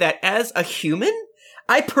a way that, as a human,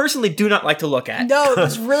 I personally do not like to look at. No, it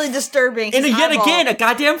was really disturbing. And His yet eyeball. again, a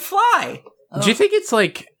goddamn fly. Do you think it's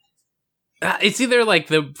like it's either like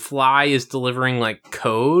the fly is delivering like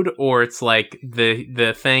code, or it's like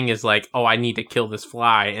the thing is like, oh, I need to kill this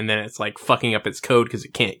fly, and then it's like fucking up its code because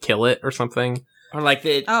it can't kill it or something. Or like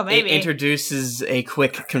it maybe. introduces a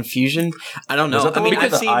quick confusion. I don't know. Was that the I one mean, where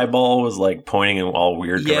I've the seen eyeball was like pointing in all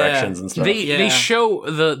weird Yeah. directions and stuff? They show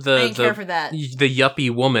I didn't care for that. the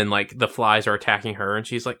yuppie woman, like the flies are attacking her, and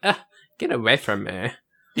she's like, get away from me.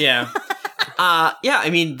 yeah. Yeah, I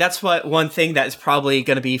mean, that's one thing that is probably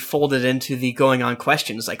going to be folded into the going on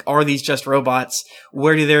questions. Like, are these just robots?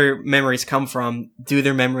 Where do their memories come from? Do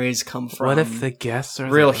their memories come from What if the guests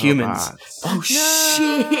are real the humans? robots? Oh,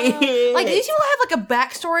 shit. Like, do these people have, like, a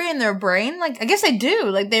backstory in their brain? Like, I guess they do.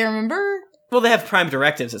 Like, they remember... Well, they have prime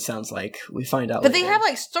directives, it sounds like. We find out But they later. have,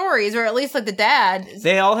 like, stories, or at least, like, the dad.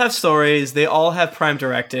 They all have stories. They all have prime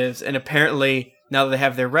directives. And apparently, now that they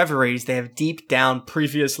have their reveries, they have deep down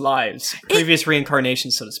previous lives. Previous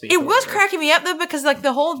reincarnations, so to speak. It was cracking me up, though, because, like,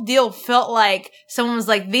 the whole deal felt like someone was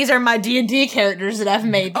like, these are my D&D characters that I've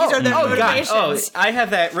made. These are their God. motivations. I have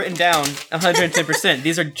that written down 110%.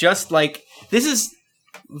 These are just like... This is...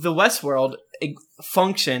 The Westworld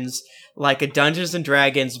functions like a Dungeons and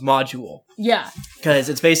Dragons module. Yeah. Because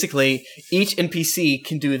it's basically each NPC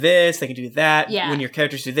can do this, they can do that, when your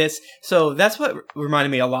characters do this. So that's what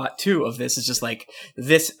reminded me a lot, too, of this. Is just like,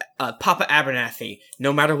 this Papa Abernathy,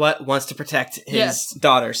 no matter what, wants to protect his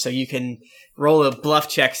daughter. So you can roll a bluff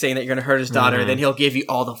check saying that you're going to hurt his daughter, then he'll give you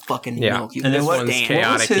all the fucking milk. You And then what what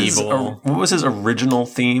chaotic was his, evil. what was his original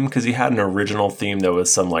theme? Because he had an original theme that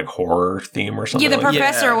was some like horror theme or something. Yeah, the like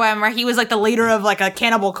professor one, where he was, like, the leader of, like, a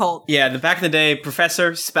cannibal cult. Yeah, the back in the day,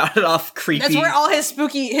 Professor spouted off creepy... That's where all his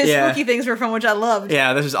spooky things were from, which I loved.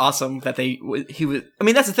 Yeah, this is awesome that he was... I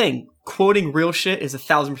mean, that's the thing. Quoting real shit is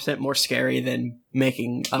 1,000% more scary than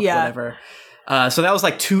making up whatever. So that was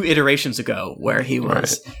like 2 iterations ago where he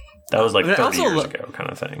was... Right. That was like But 30 years also ago kind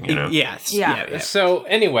of thing, you know? Yeah. So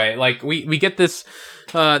anyway, like we get this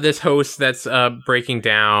this host that's breaking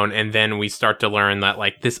down, and then we start to learn that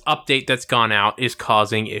like this update that's gone out is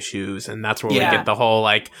causing issues, and that's where we get the whole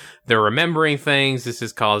like they're remembering things. This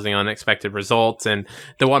is causing unexpected results, and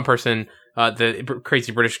the one person, the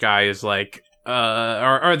crazy British guy, is like.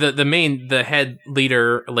 Or the head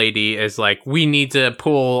leader lady is like, we need to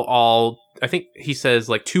pull all, I think he says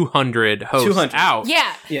like 200 hosts 200. out.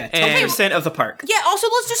 Yeah. Yeah, 10% of the park. Yeah, also,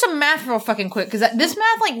 let's do some math real fucking quick, because this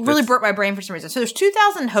math, like, really broke my brain for some reason. So there's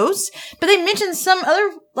 2,000 hosts, but they mentioned some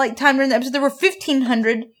other, like, time during the episode there were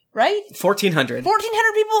 1,500, right? 1,400.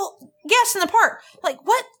 1,400 people, yes, in the park. Like,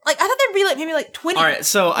 what? Like, I thought there'd be, like, maybe, like, 20. All right,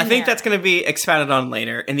 so I think there. that's going to be expounded on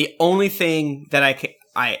later, and the only thing that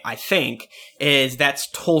I think is that's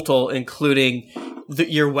total, including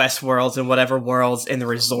your West worlds and whatever worlds in the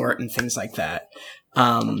resort and things like that.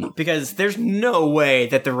 Because there's no way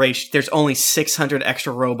that there's only 600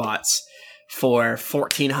 extra robots for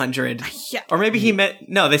 1,400. Yeah. Or maybe he meant,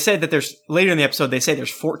 no, they said that there's, later in the episode, they say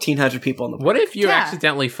there's 1,400 people in the What if you Yeah.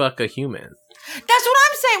 accidentally fuck a human? That's what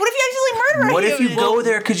I'm saying. What if you accidentally murder What a if you human? go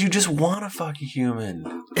there because you just want to fuck a human?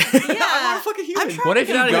 I want to fuck a human. I'm trying What if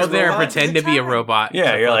Get you out of go here, there and robot. pretend to be a robot?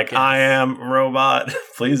 Yeah, to you're fuck like, it? I am robot.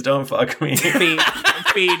 Please don't fuck me.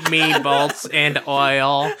 feed me bolts and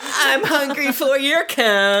oil. I'm hungry for your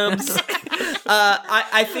cums.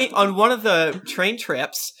 I think on one of the train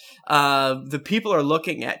trips, the people are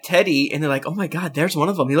looking at Teddy and they're like, oh my god, there's one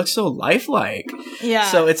of them. He looks so lifelike. Yeah.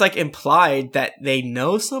 So it's like implied that they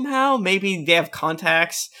know somehow. Maybe they have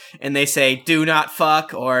contacts and they say, do not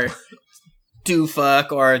fuck, or do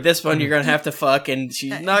fuck, or this one you're going to have to fuck and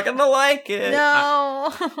she's not going to like it.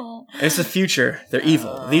 No. It's the future. They're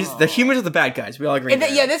evil. The humans are the bad guys. We all agree. And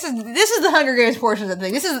there. yeah, this is the Hunger Games portion of the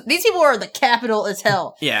thing. These people are the capital as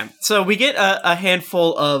hell. Yeah, so we get a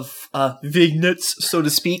handful of vignettes, so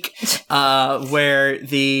to speak, where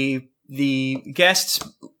the guests,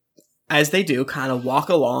 as they do, kind of walk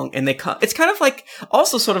along, and it's kind of like,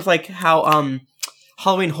 also sort of like how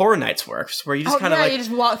Halloween Horror Nights works, where you just kind of like, you just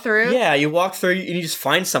walk through. yeah, you walk through and you just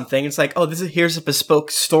find something. It's like, oh, here's a bespoke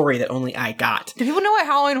story that only I got. Do people know what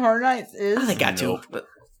Halloween Horror Nights is? Oh, they got to. But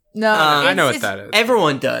No, I know what that is.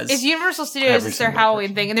 everyone does. It's Universal Studios. Every It's their single Halloween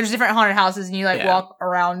person. thing, and there's different haunted houses, and you like Yeah. walk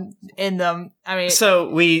around in them. I mean, So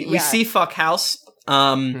we Yeah. see Fuck House.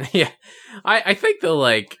 Yeah, I think they'll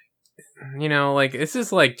like, you know, like this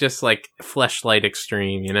is like just like Fleshlight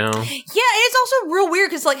Extreme, you know? yeah, and it's also real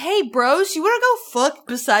weird because like, hey, bros, you want to go fuck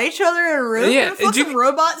beside each other in a room? Yeah, You wanna fuck do you- some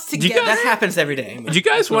robots you together. That happens every day. Do you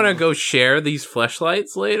guys want to go share these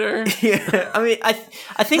fleshlights later? Yeah, I mean, I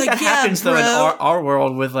think Like, that yeah, happens though in bro. our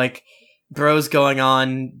world with like bros going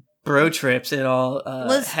on bro trips and all,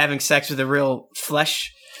 having sex with a real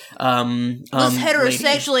flesh. Let's lady.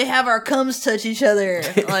 heterosexually have our cums touch each other.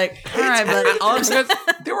 Like, all right, buddy.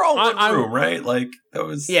 They were all in one room, right? Like that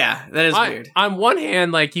was Yeah, that is weird. On one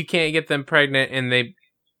hand, like you can't get them pregnant, and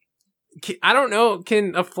I don't know.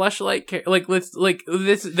 Can a fleshlight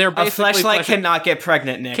they're A basically fleshlight cannot get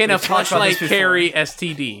pregnant, Nick. Can a We've talked about this fleshlight before. carry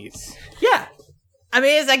STDs? Yeah. I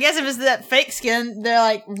mean, I guess if it's that fake skin, they're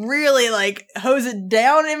like really like hose it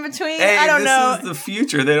down in between. Hey, I don't know. This is the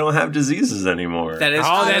future. They don't have diseases anymore. That is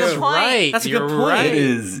Oh, true. that's point. right. That's a You're good point. right. It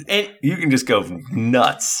is. And- You can just go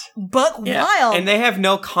nuts. Buck Yeah. wild. And they have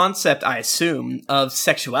no concept, I assume, of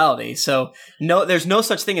sexuality. So there's no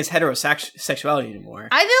such thing as heterosexuality anymore.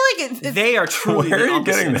 I feel like They are truly Where the are you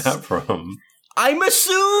getting opposites. that from? I'm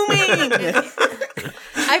assuming.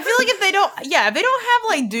 I feel like if they don't have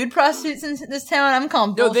like dude prostitutes in this town, I'm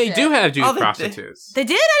calling No, bullshit. they do have dude Oh, they- prostitutes. They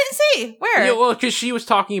did? I didn't see. Where? Yeah, well, because she was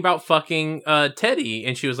talking about fucking Teddy,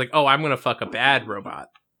 and she was like, "Oh, I'm gonna fuck a bad robot."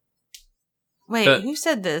 Wait, the- who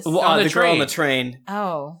said this? Well, On the the girl on train. the train.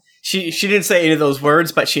 Oh, She didn't say any of those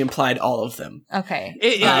words, but she implied all of them. okay.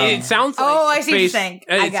 It sounds like Oh, I see what you're based- saying.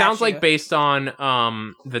 I It got sounds you. like based on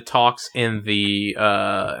the talks in the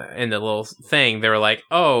little thing, they were like,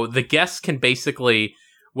 "Oh, the guests can basically."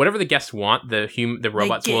 Whatever the guests want, the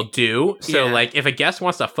robots get- will do. So, Yeah. like, if a guest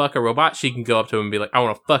wants to fuck a robot, she can go up to him and be like, "I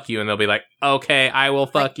want to fuck you," and they'll be like, "Okay, I will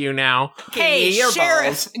fuck you now." Hey, Give me your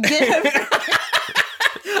sheriff, balls. get him.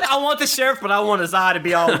 I want the sheriff, but I want his eye to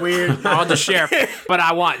be all weird. I want the sheriff, but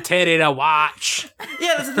I want Teddy to watch.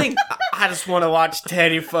 Yeah, that's the thing. I just want to watch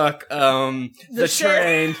Teddy fuck the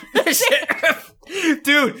train. The sheriff.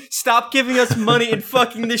 Dude, stop giving us money and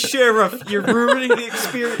fucking the sheriff. You're ruining the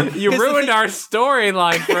experience. You 'Cause the ruined thing- our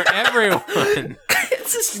storyline for everyone.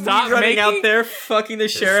 It's just Stop me running making- out there fucking the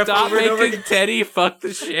sheriff Stop over and over making again. Teddy fuck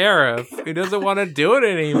the sheriff. He doesn't want to do it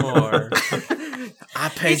anymore. I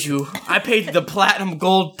paid you. I paid the platinum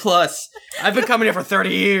gold plus. I've been coming here for 30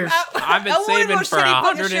 years. I've been I wanna saving watch for Teddy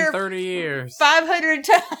fuck the sheriff 130 years. 500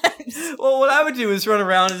 times. Well, what I would do is run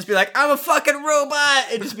around and just be like, I'm a fucking robot,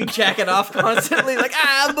 and just be jacking off constantly, like,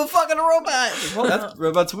 I'm a fucking robot. Well, that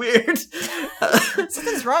robot's weird.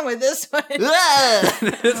 Something's wrong with this one.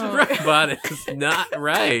 This robot is not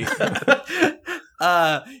right.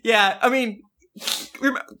 Yeah, I mean,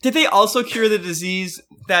 did they also cure the disease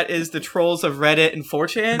that is the trolls of Reddit and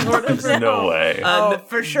 4chan? Or There's whatever? no way. Oh,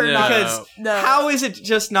 for sure No. not. Because No. how is it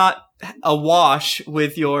just not a wash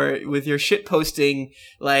with your shit posting,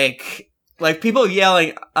 like people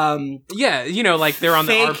yelling Yeah, you know, like they're on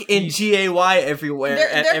the fake and GAY everywhere.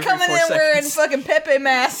 at They're every coming 4 in wearing seconds. fucking Pepe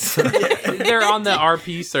masks. they're on the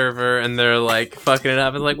RP server and they're like fucking it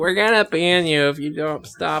up and like we're gonna ban you if you don't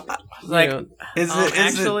stop. Like, you know. Is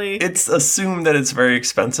actually- it's assumed that it's very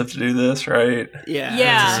expensive to do this, right? Yeah,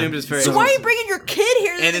 Yeah. It's assumed it's very. So why are you bringing your kid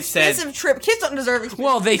here to And this it said- expensive trip? Kids don't deserve expensive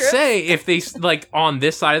Well, they trips. say if they like on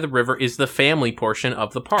this side of the river is the family portion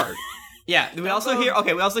of the park. Yeah, we also hear.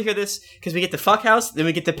 Okay, we also hear this because we get the fuck house, then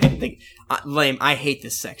we get the lame. I hate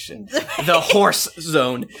this section. The horse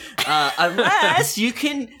zone. Unless you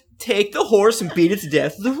can take the horse and beat it to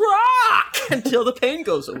death with a rock until the pain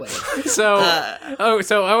goes away. So,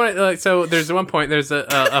 so I want so there's one point there's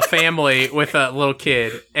a family with a little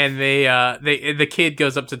kid, and the kid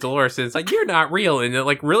goes up to Dolores and it's like you're not real, and it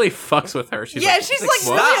like really fucks with her. She's Yeah, like, she's like, like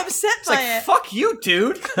stop. really upset It's by like it. fuck you,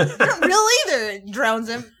 dude. You're not real either. It drowns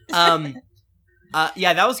him.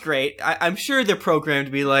 Yeah, that was great. I'm sure they're programmed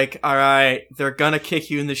to be like, all right, they're gonna kick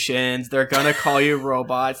you in the shins. They're gonna call you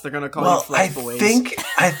robots. They're gonna call you flesh boys.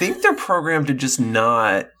 I think they're programmed to just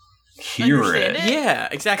not hear Understand it. it? Yeah,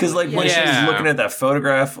 exactly. Because like when she Yeah. was looking at that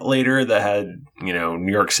photograph later that had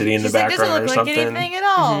New York City in She's the like, background doesn't or look like something. anything at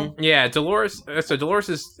all. Mm-hmm. yeah, Dolores. So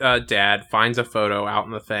Dolores's dad finds a photo out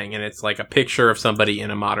in the thing, and it's like a picture of somebody in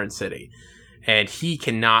a modern city, and he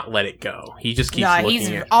cannot let it go. He just keeps Nah, looking he's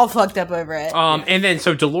at. all fucked up over it. And then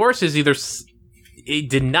so Dolores is either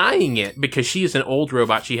denying it because she is an old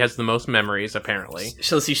robot. She has the most memories apparently.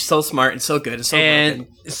 She's so smart and so good and so And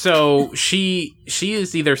broken. so she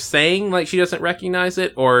is either saying like she doesn't recognize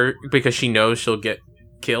it, or because she knows she'll get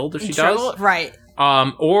killed if she does, Right.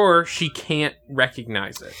 or she can't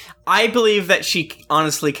recognize it. I believe that she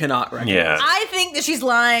honestly cannot recognize. Yeah. I think that she's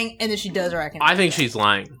lying and that she does recognize I think it. she's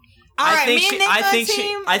lying. All I right, think me she. and Nick I on think the she.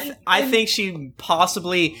 team, I think she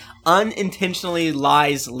possibly unintentionally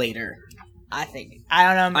lies later. I think. I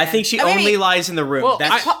don't know, man. I think she mean, only lies in the room. Well,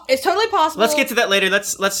 That's, It's totally possible. let's get to that later.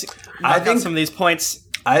 Let's I knock out think- some of these points.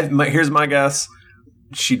 Here's my guess.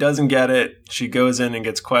 She doesn't get it. She goes in and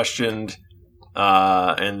gets questioned.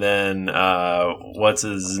 And then what's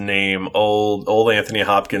his name? Old Anthony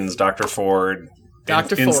Hopkins, Dr. Ford,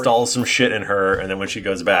 Dr. Ford. installs some shit in her, and then when she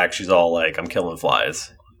goes back, she's all like, "I'm killing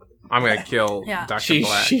flies." I'm gonna kill Yeah. Dr.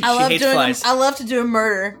 Black. She I love hates doing. flies. I love to do a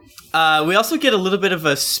murder. We also get a little bit of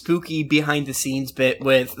a spooky behind the scenes bit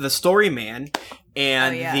with the story man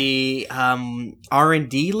and the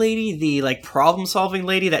R&D lady, the like problem solving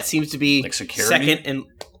lady that seems to be Like security? second and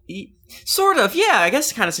sort of, yeah, I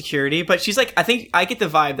guess kind of security, but she's like, I think I get the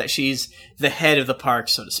vibe that she's the head of the park,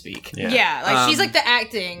 so to speak. Yeah, like she's like the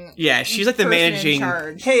acting. Yeah, she's like the person in managing.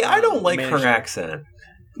 charge. Hey, I don't like Manager. her accent.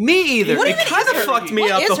 Me either. What It even kind is of her- fucked me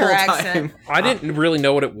what up is the her whole accent? time. I didn't really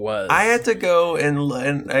know what it was. I had to go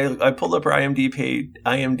and I pulled up her IMDb.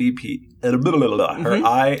 Her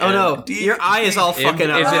eye. Oh no, your eye is all fucking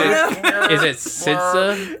up. Is it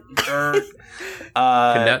Sidsa?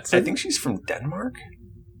 I think she's from Denmark.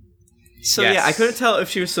 So Yes. yeah, I couldn't tell if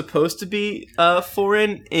she was supposed to be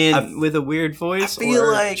foreign with a weird voice, I feel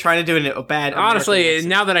or like- trying to do a bad. Honestly, American accent.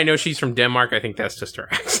 now that I know she's from Denmark, I think that's just her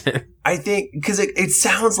accent. I think because it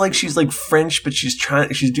sounds like she's like French, but she's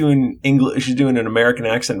doing English. She's doing an American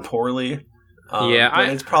accent poorly. But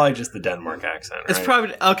it's probably just the Denmark accent. It's right?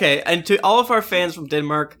 probably okay. And to all of our fans from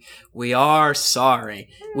Denmark, we are sorry.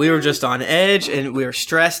 We were just on edge and we were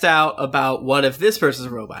stressed out about what if this person's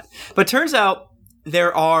a robot. But turns out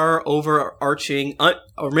there are overarching,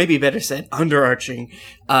 or maybe better said, underarching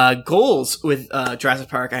goals with Jurassic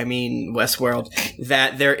Park, I mean Westworld,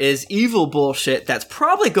 that there is evil bullshit that's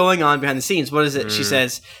probably going on behind the scenes. What is it? She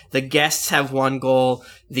says the guests have one goal,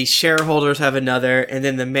 the shareholders have another, and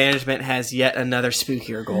then the management has yet another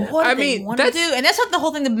spookier goal. What do I they mean, want to that's- do? And that's what the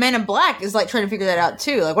whole thing. The Man in Black is like trying to figure that out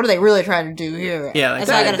too. Like, what are they really trying to do here? Yeah, like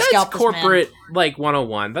that's why I gotta That's scalp this man. corporate like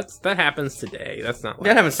 101. That happens today. That's not like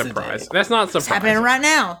That happens surprise. today. That's not It's surprising. happening right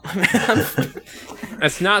now.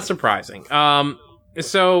 That's not surprising.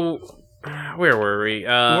 So where were we?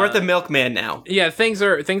 We're at the milkman now. Yeah, things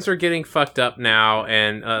are getting fucked up now,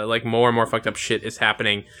 and like more and more fucked up shit is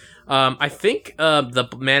happening. I think the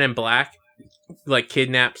Man in Black like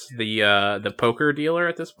kidnaps the poker dealer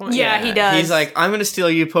at this point. Yeah, he does. He's like, I'm gonna steal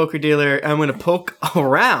you, poker dealer. I'm gonna poke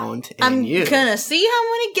around in I'm you. gonna see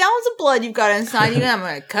how many gallons of blood you've got inside you, and I'm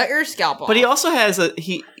gonna cut your scalp off. But he also has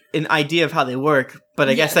an idea of how they work. But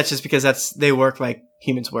I guess Yes. that's just because they work like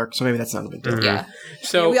humans work. So maybe that's not a big deal. yeah.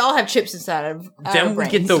 So Yeah, we all have chips inside of our then we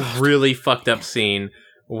get brains. the really fucked up scene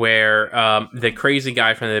where the crazy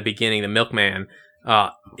guy from the beginning, the milkman,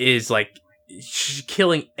 is like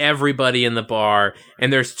killing everybody in the bar,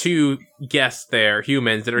 and there's two guests there,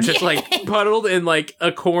 humans, that are just like puddled in like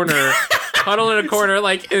a corner,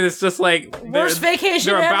 like, and it's just like Worst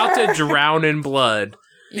vacation they're about ever. to drown in blood.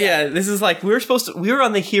 Yeah, this is like we were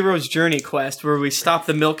on the hero's journey quest where we stopped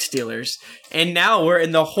the milk stealers, and now we're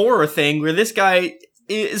in the horror thing where this guy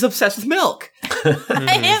is obsessed with milk.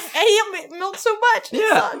 I hate milk so much. It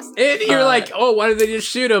Yeah. sucks. And you're like, oh, why did they just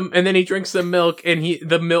shoot him? And then he drinks the milk, and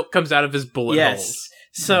the milk comes out of his bullet Yes. holes.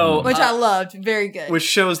 So, Which I loved. Very good. which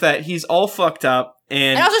shows that he's all fucked up,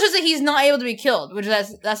 and and also shows that he's not able to be killed, which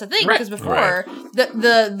that's the thing. Right. Because before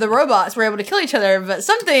the robots were able to kill each other, but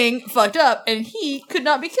something fucked up, and he could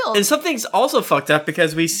not be killed. And something's also fucked up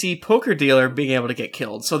because we see poker dealer being able to get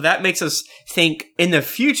killed. So that makes us think in the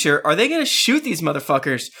future, are they going to shoot these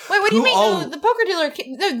motherfuckers? Wait, what do you who mean? all- The poker dealer,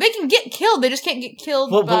 they can get killed. They just can't get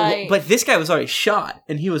killed Well, by. but this guy was already shot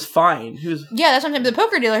and he was fine. He was yeah, that's what I'm saying. The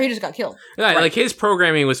poker dealer, he just got killed. Yeah, like his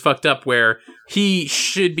programming was fucked up where he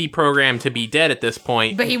should be programmed to be dead at this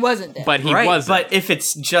point, But he wasn't dead. but he right. wasn't. But if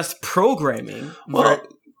it's just programming, Well,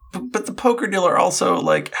 but the poker dealer also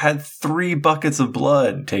like had 3 buckets of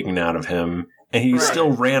blood taken out of him, and he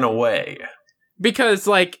still ran away. Because,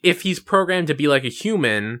 like, if he's programmed to be like a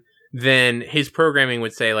human, then his programming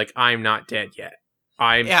would say, like, I'm not dead yet.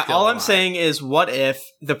 yeah, still all I'm alive. saying is, what if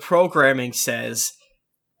the programming says,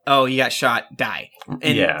 "Oh, you got shot, die,"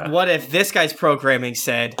 and Yeah. what if this guy's programming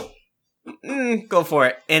said, "Go for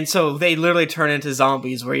it," and so they literally turn into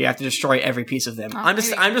zombies where you have to destroy every piece of them. Oh,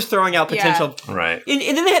 I'm just throwing out Yeah. potential, Right. and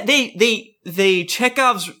then they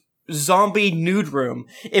Chekhov's zombie nude room.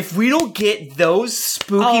 If we don't get those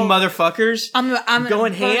spooky Oh. motherfuckers I'm going gonna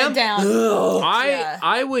burn ham, it down. ugh. Yeah.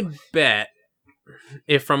 I would bet,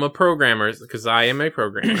 if from a programmer, because I am a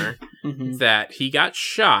programmer, Mhm. that he got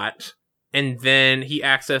shot and then he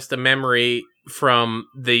accessed a memory from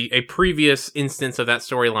a previous instance of that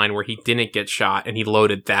storyline where he didn't get shot, and he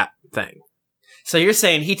loaded that thing. So you're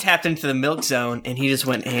saying he tapped into the milk zone and he just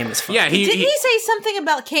went ham as fuck? Yeah, Didn't he say something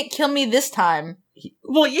about can't kill me this time?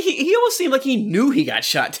 Well, he almost seemed like he knew he got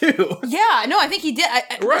shot too. Yeah, no, I think he did.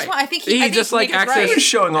 That's Right. why I think He I think just, like, Nick is accessed- He right. was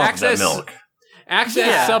showing off Access- that milk. Access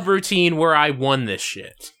Yeah. subroutine where I won this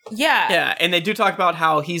shit. Yeah. Yeah, and they do talk about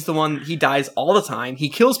how he's the one, he dies all the time, he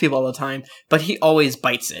kills people all the time, but he always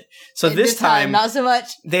bites it. So this time, not so much.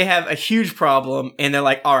 they have a huge problem, and they're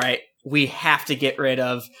like, all right, we have to get rid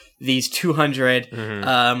of these 200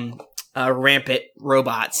 rampant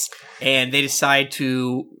robots, and they decide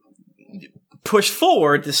to push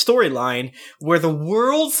forward the storyline where the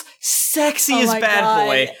world's sexiest my bad God.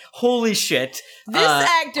 boy, holy shit, This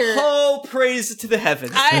actor- oh, praise to the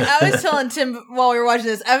heavens. I was telling Tim while we were watching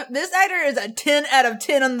this, this actor is a 10 out of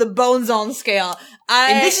 10 on the Bone Zone scale.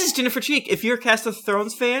 And this is Jennifer Cheek. If you're a Cast of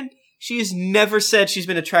Thrones fan, she has never said she's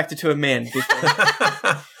been attracted to a man before.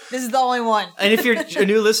 This is the only one. And if you're a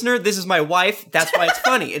new listener, this is my wife. That's why it's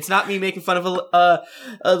funny. It's not me making fun of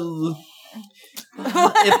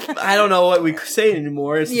I don't know what we say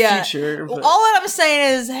anymore. It's the future. But, All that I'm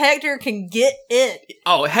saying is Hector can get it.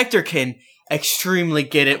 oh, Hector can extremely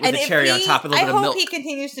get it with And a if cherry on he- top of a little bit of I milk. hope he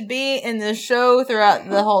continues to be in the show throughout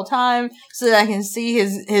the whole time so that I can see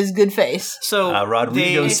his good face. So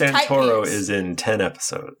Rodrigo His tight Santoro pants. is in 10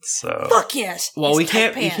 episodes. So Fuck yes. well, His we tight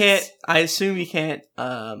can't. You pants. can't. I assume you can't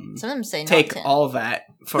Some of them say take not 10. all of that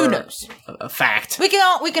for Who knows? a fact. We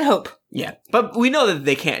can hope. Yeah, but we know that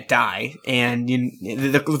they can't die, and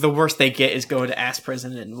the worst they get is going to ass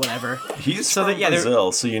prison and whatever. he's So from that- yeah, they're-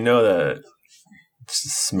 Brazil, so you know that it's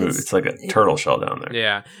smooth. It's like a turtle shell down there.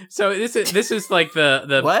 Yeah. So this is like the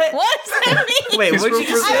What? What does that mean? Wait, He's what did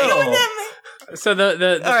from you say? Brazil. so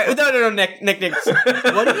the All right, no, Nick.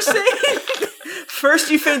 What did you say?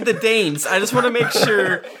 First, you found the Danes. I just want to make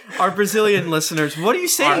sure our Brazilian listeners. What are you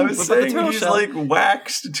saying I was about the saying turtle he's shell? like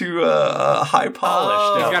waxed to high polish.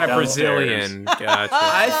 Oh. he's got a downstairs. Brazilian. Gotcha.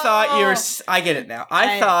 I thought you were. I get it now.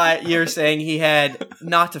 I thought you were saying he had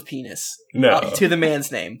not of penis. No. To the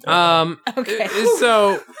man's name. Okay.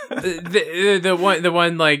 So the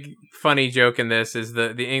one like funny joke in this is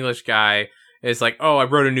the English guy is like, oh, I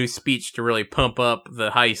wrote a new speech to really pump up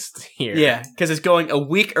the heist here. Yeah, because it's going a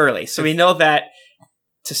week early, so we know that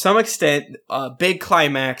to some extent, a big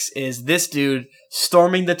climax is this dude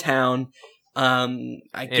storming the town.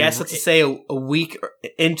 I guess that's to say a week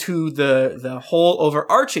into the whole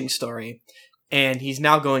overarching story, and he's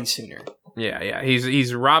now going sooner. Yeah.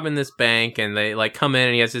 He's robbing this bank, and they like come in,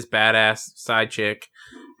 and he has this badass side chick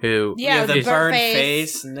who Yeah, the with the burned burnt face.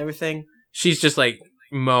 face and everything. she's just like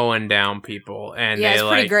mowing down people, and Yeah, they it's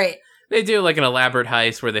pretty like great. they do like an elaborate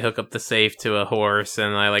heist where they hook up the safe to a horse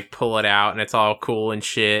and they like pull it out, and it's all cool and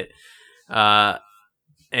shit.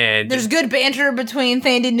 And There's good banter between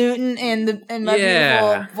Thandie Newton and my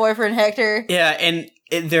beautiful boyfriend Hector. Yeah, and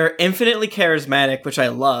they're infinitely charismatic, which I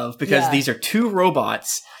love because Yeah. these are two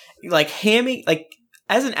robots. Like Hammy, like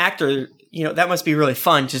as an actor, you know that must be really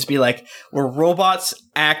fun. Just be like, we're robots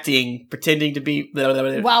acting, pretending to be blah, blah,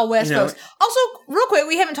 blah, Wild West you know. folks. Also, real quick,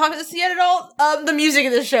 we haven't talked about this yet at all. The music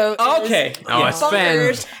of the show. Okay. Is, oh, it's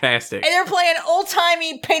bunkers. fantastic. And they're playing old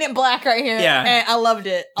timey Painted Black right here. Yeah. And I loved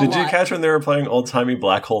it. Did you catch when they were playing Old Timey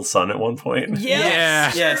Black Hole Sun at one point?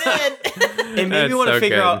 Yes. Yes. Sure did. And maybe That's we want to so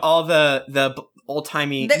figure good. out all the old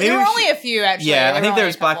timey. There were only a few actually. Yeah, I There think were there only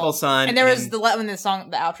was a Black couple. Hole Sun, and there was and- the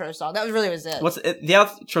outro song. That was it. What's the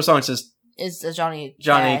outro song? Is just Is Johnny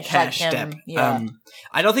Cash like Step. him. Yeah.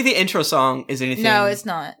 I don't think the intro song is anything. No, it's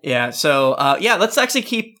not. Yeah, so let's actually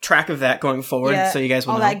keep track of that going forward, Yeah, so you guys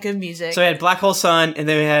will all know. that good music. So we had Black Hole Sun, and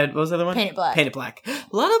then we had what was the other one? Painted Black. Painted Black.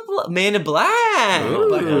 A lot of Man in Black. Ooh.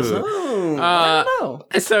 Black Hole Sun. I don't know.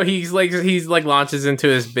 And so he's like launches into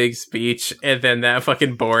his big speech, and then that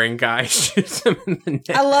fucking boring guy shoots him in the neck.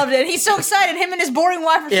 I loved it. He's so excited. Him and his boring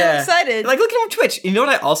wife are so excited. Like, look at him on Twitch. You know what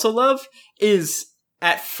I also love is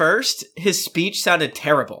at first his speech sounded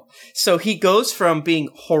terrible. So he goes from being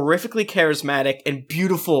horrifically charismatic and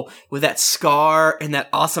beautiful with that scar and that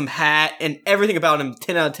awesome hat and everything about him,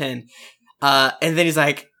 10 out of 10. And then he's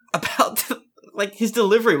like, like his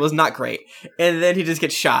delivery was not great. And then he just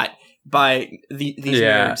gets shot by these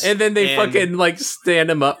nerds. And then they fucking like stand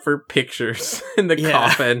him up for pictures in the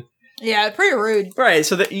coffin. Yeah, pretty rude. Right,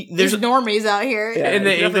 so there's There's normies out here. Yeah. And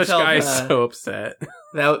the you English definitely guy is tell, so upset.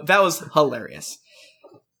 that was hilarious.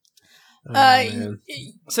 Man.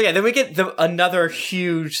 So yeah, then we get another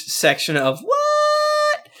huge section of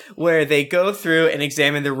what, where they go through and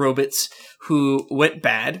examine the robots who went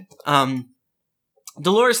bad.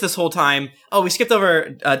 Dolores this whole time. Oh, we skipped over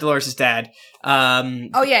Dolores' dad.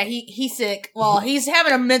 Oh yeah, he's sick. Well, he's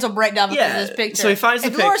having a mental breakdown because of this picture. So he finds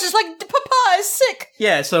and the Dolores pic- is like, Papa is sick.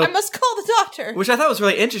 Yeah, so I must call the doctor. which I thought was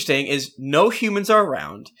really interesting is no humans are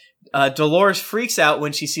around. Dolores freaks out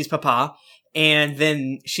when she sees Papa, and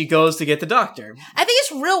then she goes to get the doctor. I think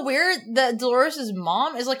it's real weird that Dolores'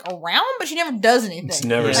 mom is like around, but she never does anything. It's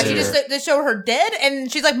never Yeah. Like seen she her. just they show her dead,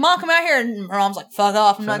 and she's like, "Mom, come out here," and her mom's like, "Fuck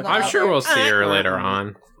off, I'm not going." I'm out sure there." we'll see her later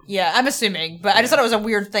on. Yeah, I'm assuming, but I just thought it was a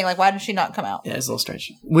weird thing. Like, why did she not come out? Yeah, it's a little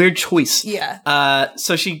strange. Weird choice. Yeah.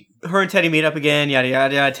 So her and Teddy meet up again, yada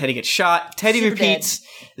yada yada. Teddy gets shot. Teddy Super repeats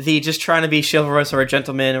the just trying to be chivalrous or a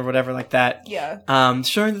gentleman or whatever like that. Yeah.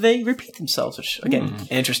 Showing that they repeat themselves, which again,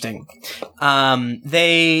 interesting.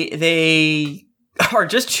 They are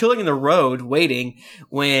just chilling in the road, waiting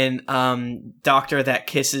when Doctor that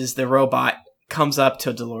kisses the robot comes up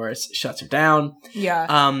to Dolores, shuts her down.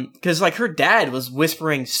 Yeah. Because like her dad was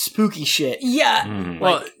whispering spooky shit. Yeah. Mm.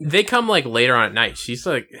 Well, they come like later on at night. She's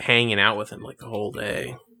like hanging out with him like the whole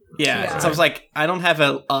day. Yeah. Yeah. So I was like, I don't have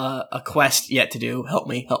a quest yet to do. Help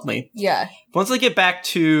me. Yeah. Once they get back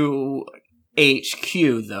to HQ,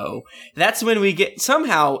 though, that's when we get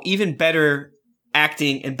somehow even better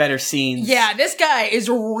acting and better scenes. Yeah, this guy is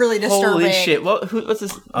really disturbing. Holy shit! What's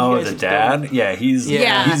this? Oh, you guys the just dad? Yeah, he's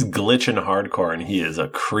Yeah. he's glitching hardcore, and he is a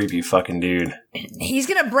creepy fucking dude. He's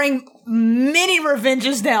gonna bring many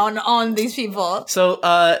revenges down on these people. So,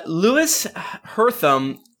 Lewis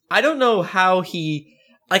Hertham, I don't know how he,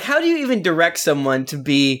 like, how do you even direct someone to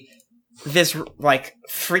be this, like,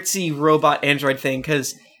 fritzy robot android thing?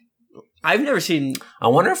 Because I've never seen. I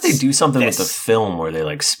wonder if they do something with the This. film where they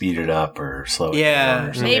like speed it up or slow it Yeah. down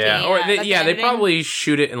or something. Maybe, yeah, or yeah, they, like yeah, they editing. probably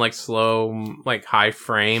shoot it in like slow, like high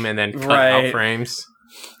frame, and then cut Right. out frames.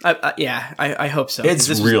 I hope so. It's This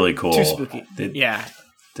was really cool. Too spooky. They Yeah.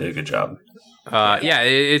 did a good job. Yeah,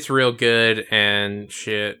 it's real good and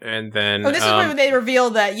shit. And then Oh, this is when they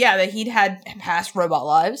reveal that he'd had past robot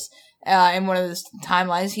lives. In one of his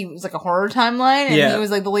timelines, he was like a horror timeline, and Yeah. he was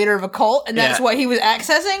like the leader of a cult, and that's Yeah. what he was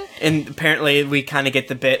accessing. And apparently, we kind of get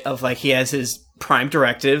the bit of like he has his prime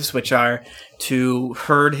directives, which are to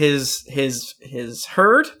herd his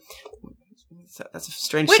herd. That's a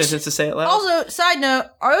strange Which- sentence to say it loud. Also, side note,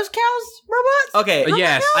 are those cows robots? Okay.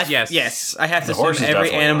 yes, Yes. Yes. I have to The assume horses every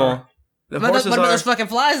definitely animal. are. The What horses about are. those fucking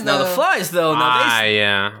flies, though? No, the flies though. No,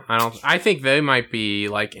 yeah, I think they might be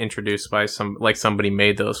like introduced by somebody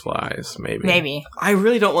made those flies. Maybe. I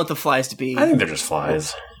really don't want the flies to be. I think they're just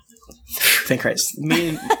flies. Thank Christ.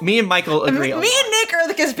 Me and Michael agree. Me on and Nick are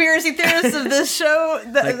the conspiracy theorists of this show.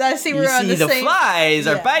 I see we're on the same. flies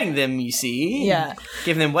are Yeah. biting them. You see, Yeah.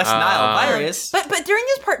 giving them West Nile virus. But during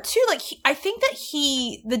this part too, like I think that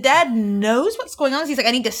the dad knows what's going on. He's like,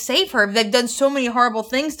 I need to save her. They've done so many horrible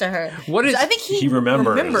things to her. What is- So I think He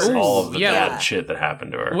remembers all of the Yeah. bad shit that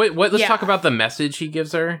happened to her. Wait, what? Let's Yeah. talk about the message he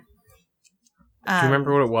gives her. Do you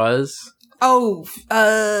remember what it was? Oh,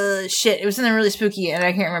 shit! It was something really spooky, and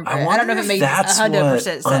I can't remember. I don't know if it made that's 100%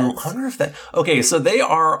 what. I sense. wonder if that. Okay, so they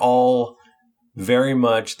are all very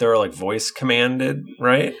much. They're like voice commanded,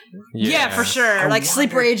 right? Yeah, for sure. I Like wonder-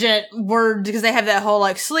 sleeper agent word, because they have that whole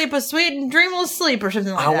like sleep a sweet and dreamless sleep or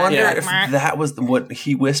something like I that. wonder Like, if meh. that was what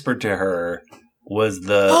he whispered to her was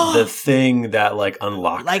the thing that like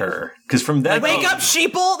unlocked Like- her. Because from that, Wake up,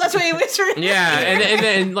 sheeple! That's what he whispered. Yeah, and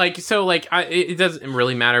then like so like it doesn't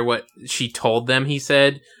really matter what she told them. He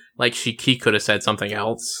said like he could have said something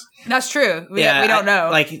else. That's true. We don't know.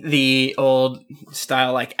 Like the old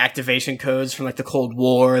style, like activation codes from like the Cold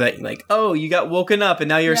War. That like, oh, you got woken up and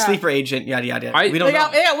now you're Yeah. a sleeper agent. Yada yada. Yada. I- We don't they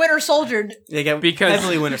know. got Winter Soldiered. They get Because-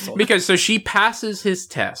 heavily Winter Soldier. Because so she passes his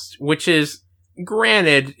test, which is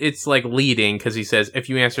granted it's like leading because he says if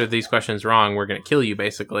you answer these questions wrong we're gonna kill you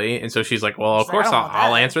basically, and so she's like, well of She's like, course I don't want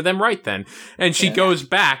I'll that. answer them right then, and she goes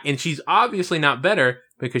back and she's obviously not better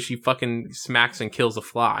because she fucking smacks and kills a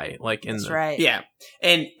fly like in That's the right. Yeah,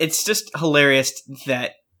 and it's just hilarious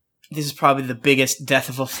that this is probably the biggest death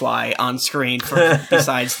of a fly on screen for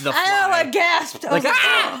besides the fly. I know, I gasped. I was Like, like,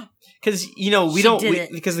 ah! Because we She don't did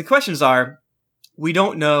it. because the questions are we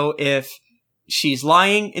don't know if she's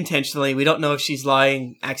lying intentionally. We don't know if she's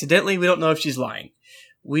lying accidentally. We don't know if she's lying.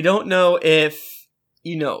 We don't know if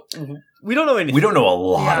we don't know anything. we don't know a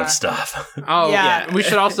lot Yeah. of stuff. Oh Yeah. yeah. We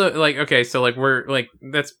should also like okay, so like we're like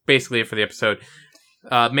that's basically it for the episode.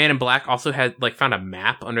 Man in Black also had like found a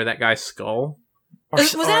map under that guy's skull.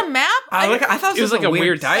 was that a map? I thought It was like a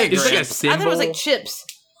weird diagram. It's like a I thought it was like symbol. chips.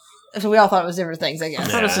 So we all thought it was different things, I guess.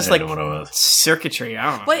 thought it was just I like- didn't know what it was. circuitry. I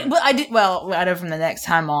don't know. But I did. Well, I know from the next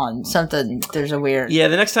time on something. There's a weird. Yeah,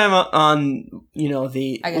 the next time on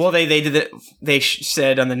the I guess- they did it. They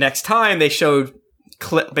said on the next time they showed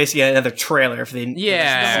basically another trailer for the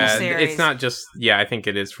Yeah, The whole series. it's not just I think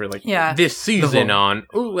it is for like Yeah. this season whole- on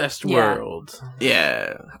Westworld.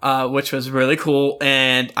 which was really cool,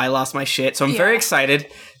 and I lost my shit. So I'm very Yeah. excited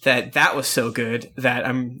that was so good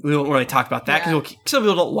that we won't really talk about that because some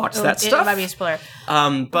people don't watch that stuff. It might be a spoiler.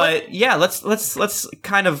 But yeah, let's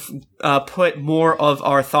kind of put more of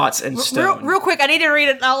our thoughts in stone. Real quick, I need to read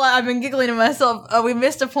it out loud. I've been giggling to myself. We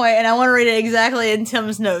missed a point, and I want to read it exactly in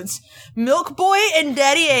Tim's notes. Milk Boy and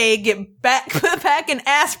Daddy A get put back in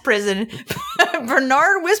ass prison.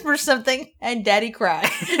 Bernard whispers something, and Daddy cries.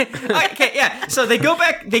 Okay, yeah. So they go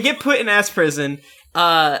back. They get put in ass prison.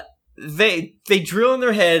 They drill in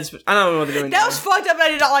their heads. But I don't know what they're doing. That was fucked up, and I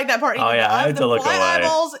did not like that part. Oh yeah, I had to look away.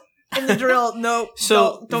 Eyeballs in the drill. No.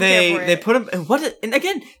 So don't care for they it. put him. And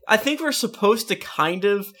again, I think we're supposed to kind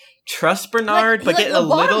of trust Bernard, but get a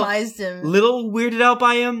little weirded out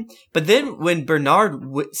by him. But then when Bernard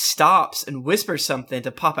stops and whispers something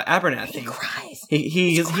to Papa Abernathy, he cries.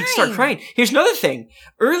 He starts crying. Here's another thing.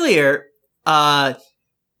 Earlier, the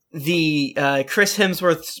Chris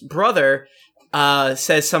Hemsworth's brother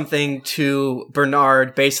says something to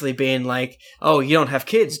Bernard, basically being like, "Oh, you don't have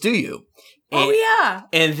kids, do you?"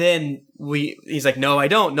 And then he's like, "No, I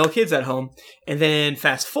don't. No kids at home." And then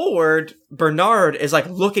fast forward, Bernard is like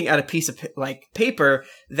looking at a piece of paper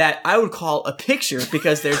that I would call a picture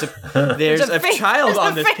because there's a child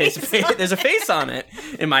on this piece of paper. There's a face on it,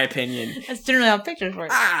 in my opinion. That's generally how pictures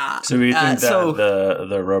work. So we think that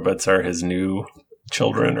the robots are his new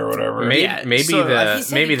children or whatever. Maybe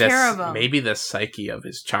the psyche of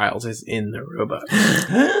his child is in the robot.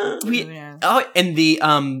 And the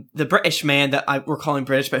British man that we're calling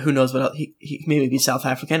British, but who knows what else, he maybe be South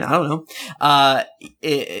African. I don't know.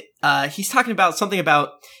 He's talking about something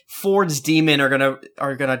about Ford's demon are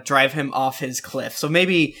gonna drive him off his cliff. So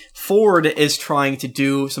maybe Ford is trying to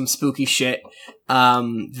do some spooky shit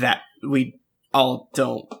that we all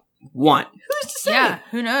don't want. Who's to say? Yeah,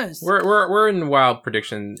 who knows? We're in wild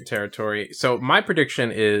prediction territory. So my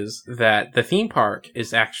prediction is that the theme park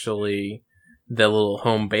is actually the little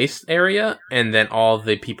home base area, and then all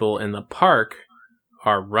the people in the park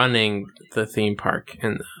are running the theme park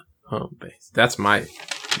in the home base. That's my...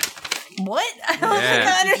 What? I don't think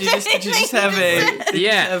I understand. Did you just have a...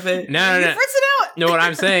 Yeah. No. Fritz it out. No, what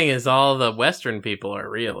I'm saying is all the Western people are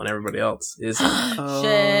real, and everybody else is...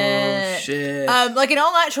 Shit. Like, in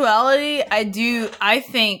all actuality, I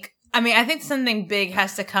think something big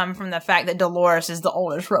has to come from the fact that Dolores is the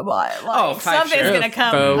oldest robot. Like, something's gonna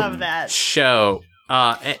come of that.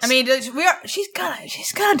 I mean, she's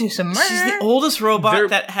gotta do some murder. She's the oldest robot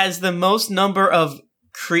that has the most number of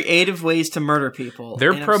creative ways to murder people.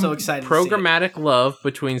 Their I'm so excited programmatic love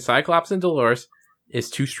between Cyclops and Dolores is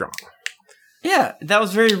too strong. Yeah, that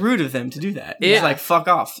was very rude of them to do that. It's like, fuck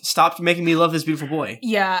off. Stop making me love this beautiful boy.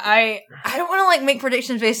 Yeah, I don't want to make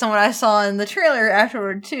predictions based on what I saw in the trailer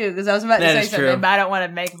afterward too, because I was about to say something, but I don't want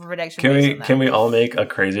to make a prediction. Can we all make a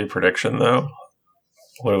crazy prediction though?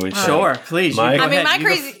 What do we say? Sure, please. My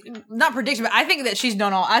crazy, not prediction, but I think that she's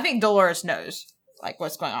done all. I think Dolores knows like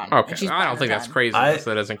what's going on. Okay, I don't think that's crazy. So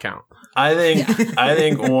that doesn't count. I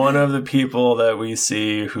think one of the people that we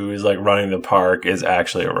see who is like running the park is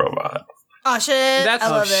actually a robot. Oh shit! That's I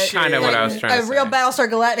love it. Kind of what I was trying to say. A real Battlestar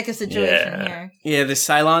Galactica situation here. Yeah, the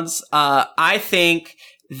Cylons. I think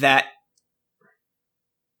that.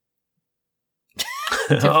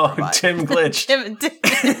 Tim glitched.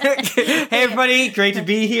 Hey everybody, great to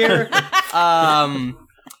be here. No, I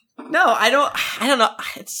don't know.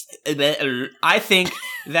 I think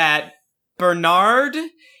that Bernard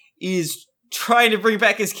is trying to bring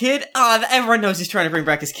back his kid. Everyone knows he's trying to bring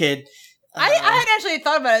back his kid. I hadn't actually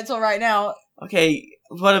thought about it until right now. Okay,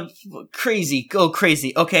 crazy. Go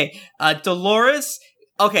crazy. Okay, Dolores.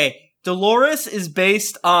 Okay, Dolores is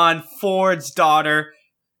based on Ford's daughter,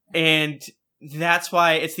 and that's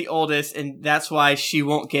why it's the oldest, and that's why she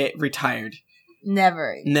won't get retired.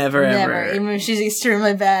 Never, ever. Even if she's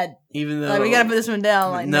extremely bad. Even though... Like, we gotta put this one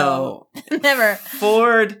down. Like, no. Never.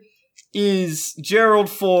 Ford is Gerald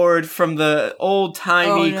Ford from the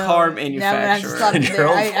old-timey car manufacturer.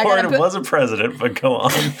 Gerald Ford was a president, but go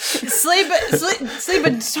on. Sleep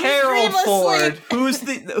and Harold Ford. Who's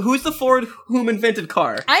the Ford whom invented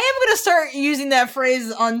car? I am gonna start using that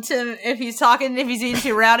phrase on Tim if he's talking, if he's being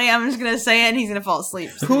too rowdy. I'm just gonna say it and he's gonna fall asleep.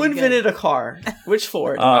 So who invented a car? Which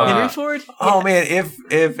Ford? Henry Ford? Oh man,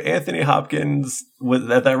 if Anthony Hopkins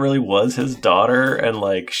that really was his daughter and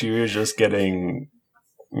like she was just getting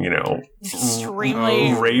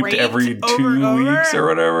extremely raped every 2 weeks or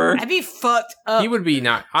whatever. I'd be fucked up. He would be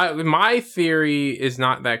not. My theory is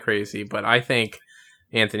not that crazy, but I think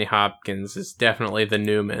Anthony Hopkins is definitely the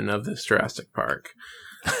Newman of this Jurassic Park.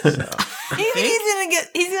 So.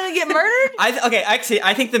 He's gonna get murdered.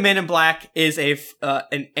 I think the Man in Black is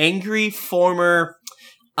an angry former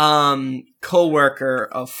co-worker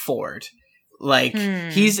of Ford. Like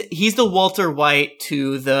he's the Walter White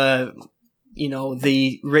to the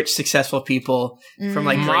the rich successful people from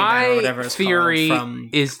like Grey Man or whatever My it's theory called, from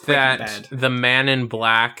is Breaking that Bad. the Man in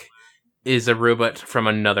Black is a robot from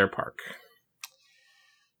another park.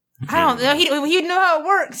 I don't know. He'd know how it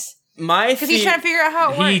works My because he's trying to figure out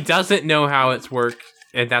how it works. He doesn't know how it's work,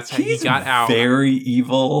 and that's how he He's got out. very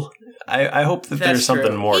evil. I hope that That's there's something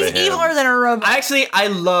true. more He's to him. eviler than a robot. I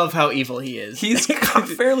love how evil he is. He's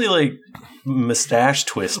fairly like mustache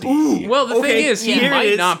twisty. Ooh. Well, the Okay, thing is, he here it might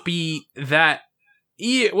is. not be that.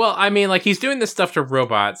 Well, I mean, like he's doing this stuff to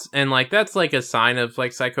robots, and like that's like a sign of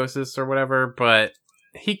like psychosis or whatever. But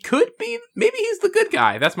he could be. Maybe he's the good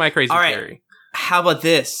guy. That's my crazy All right. theory. How about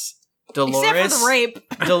this? Dolores. Except for the rape.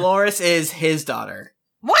 Dolores is his daughter.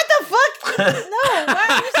 What the fuck? No, why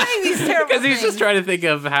are you saying these terrible Because he's things? just trying to think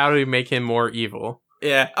of how to make him more evil.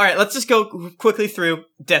 Yeah. All right. Let's just go quickly through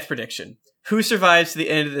death prediction. Who survives to the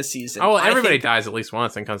end of the season? Oh, well, I everybody think- dies at least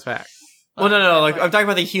once and comes back. Well, no. Like I'm talking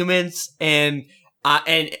about the humans and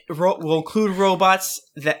we'll include robots.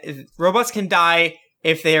 That robots can die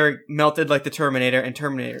if they are melted like the Terminator and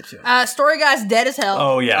Terminator 2. Story guy's dead as hell.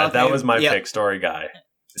 Oh yeah, Okay, that was my yep. pick. Story guy.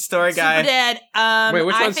 Story guy, Super dead. Wait,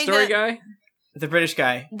 which I one's think story that guy? the British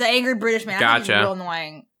guy. The angry British man. I think Gotcha. he's real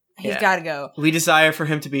annoying. He's Yeah. got to go. We desire for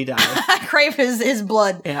him to be died. I crave his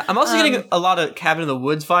blood. Yeah, I'm also getting a lot of Cabin in the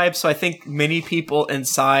Woods vibes, so I think many people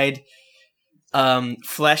inside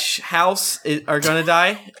Flesh House are gonna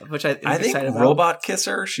die, which I I think excited about. Robot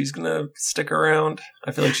Kisser. She's gonna stick around.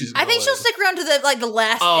 I feel like she's. I Gonna think she'll live. stick around to the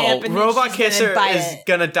last Oh, ep, and then Robot she's Kisser gonna bite is it.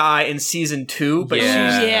 gonna die in season 2, but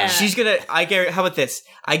Yeah. she's gonna. I guarantee. How about this?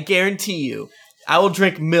 I guarantee you, I will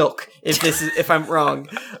drink milk if I'm wrong.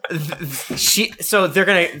 So they're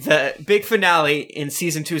gonna the big finale in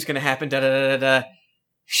season 2 is gonna happen. Da da da da da.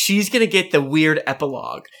 She's gonna get the weird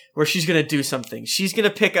epilogue where she's gonna do something. She's gonna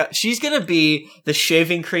pick up. She's gonna be the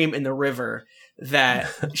shaving cream in the river. That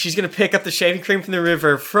she's gonna pick up the shaving cream from the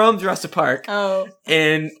river from Jurassic Park, Oh.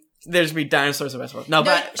 and there's gonna be dinosaurs in Westworld. No,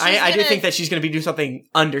 but she's I do gonna- think that she's gonna be doing something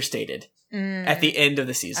understated at the end of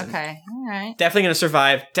the season. Okay. All right. Definitely gonna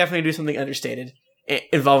survive. Definitely do something understated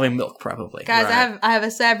involving milk, probably. Guys, Right. I have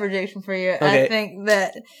a sad prediction for you. Okay. I think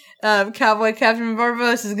that Cowboy Captain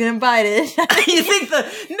Barbosa is gonna bite it. You think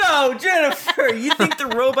no, Jennifer? You think the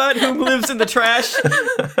robot who lives in the trash?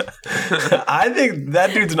 I think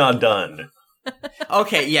that dude's not done.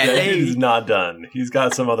 Okay, yeah, That dude's not done. He's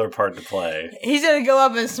got some other part to play. He's gonna go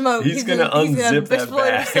up and smoke. He's gonna unzip that explode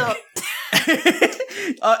bag. himself.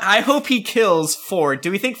 I hope he kills Ford.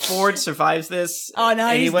 Do we think Ford survives this? Oh no,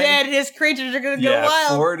 anyway? he's dead. His creatures are gonna go Yeah,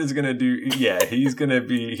 wild. Ford is gonna do. Yeah, he's gonna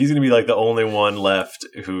be like the only one left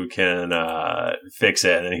who can fix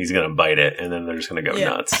it, and then he's gonna bite it, and then they're just gonna go Yeah.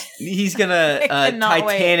 nuts. He's gonna I cannot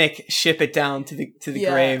wait. Titanic ship it down to the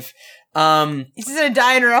Yeah. grave. He's just gonna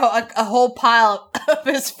die under a whole pile of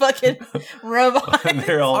his fucking robot.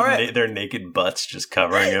 They're all All right. their naked butts just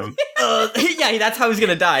covering him. Yeah, that's how he's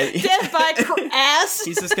gonna die. Death by ass.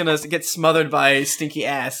 He's just gonna get smothered by stinky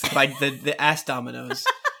ass, by the ass dominoes.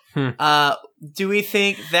 Do we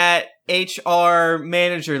think that HR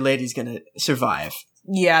manager lady's gonna survive?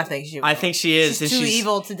 Yeah, I think she will. I think she is. She's and too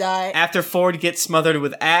evil to die. After Ford gets smothered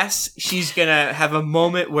with ass, she's gonna have a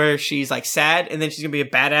moment where she's like sad, and then she's gonna be a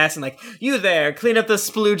badass and like, you there, clean up the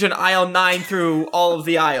splooge on aisle 9 through all of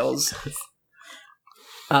the aisles.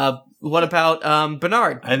 What about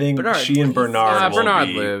Bernard? I think Bernard. she and Bernard, Bernard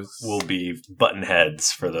will, be, lives. will be button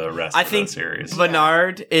heads for the rest I of think the series.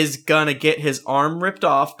 Bernard is gonna get his arm ripped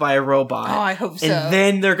off by a robot. Oh, I hope so. And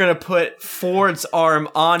then they're gonna put Ford's arm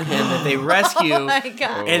on him that they rescue. Oh my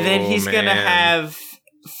god. And then he's Oh, gonna man. have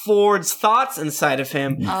Ford's thoughts inside of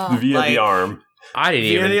him Via like- the arm. I didn't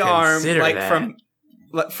via even the arm, consider like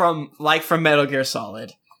that. from Metal Gear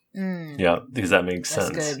Solid. Yeah, because that makes That's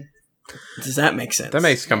sense. good. Does that make sense? That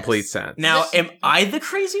makes complete sense. Now, am I the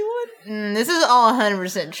crazy one? This is all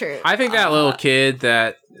 100% true. I think that little kid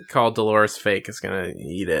that called Dolores fake is gonna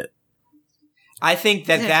eat it. I think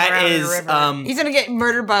that He's gonna drown in the is river. He's gonna get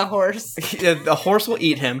murdered by a horse. the horse will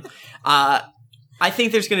eat him. I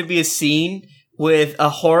think there's going to be a scene with a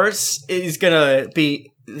horse. There's going to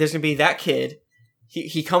be that kid.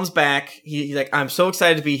 He comes back. He's like, I'm so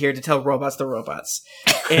excited to be here to tell robots the robots.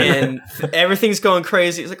 And everything's going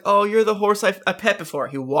crazy. He's like, oh, you're the horse I pet before.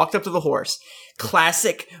 He walked up to the horse.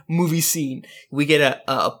 Classic movie scene. We get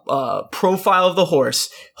a profile of the horse.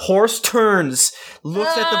 Horse turns,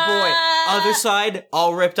 looks at the boy. Other side,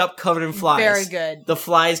 all ripped up, covered in flies. Very good. The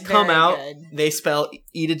flies come Very out. good. They spell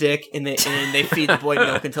 "eat a dick" and they feed the boy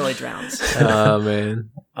milk until he drowns. Oh man.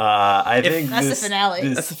 I think That's the finale.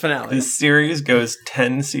 That's the finale. This series goes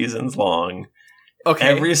 10 seasons long, Okay.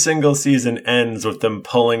 Every single season ends with them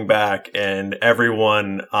pulling back, and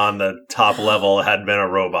everyone on the top level had been a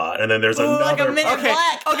robot. And then there's another. like a Men in Okay.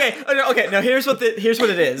 Black. Okay. Now here's what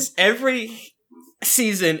it is. Every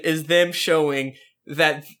season is them showing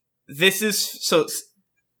that this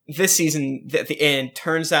season at the end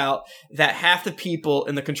turns out that half the people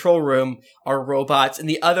in the control room are robots and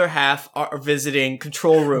the other half are visiting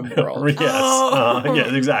control room world. Yes.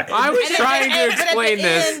 Yeah, exactly. I was And trying to but at the explain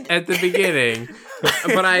this end- at the beginning,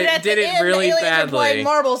 but I at the did it end, really the aliens are playing badly.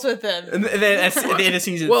 marbles with them. And then at the end of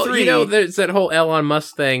season Well, 3, you know, there's that whole Elon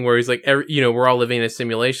Musk thing where he's like, we're all living in a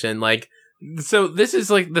simulation. Like, so this is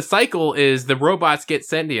like the cycle is the robots get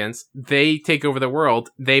sentience, they take over the world,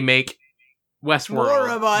 they make More Westworld.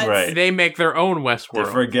 robots. Right. They make their own They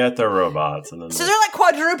Westworld. forget they're robots. And then So they're like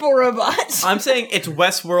quadruple robots. I'm saying it's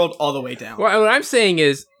Westworld all the way down. Well, what I'm saying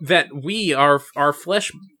is that we are our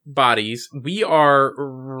flesh bodies. We are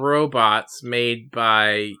robots made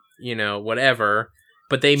by whatever,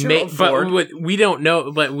 but they Gerald make. But Ford. we don't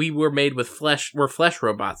know. But we were made with flesh. We're flesh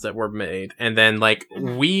robots that were made, and then like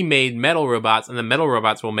we made metal robots, and the metal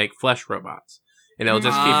robots will make flesh robots, and it'll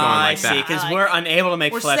just keep going I like see, that. because I like we're that. unable to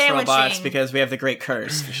make We're flesh robots sandwiching. because we have the great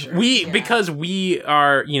curse. For sure. Because we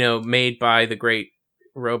are made by the great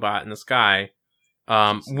robot in the sky.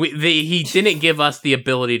 He didn't give us the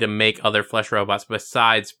ability to make other flesh robots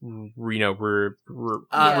besides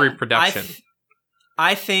reproduction.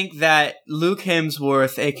 I think that Luke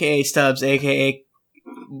Hemsworth, aka Stubbs, aka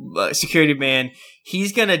Security Man,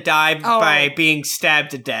 he's gonna die by being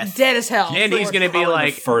stabbed to death. Dead as hell. And he's gonna be probably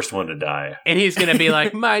like, the first one to die. and he's gonna be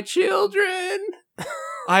like, my children.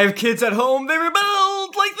 I have kids at home. They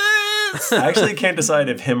rebelled like this. I actually can't decide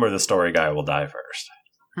if him or the story guy will die first.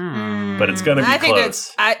 But it's gonna be I think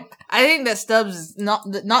close. I think that Stubbs is not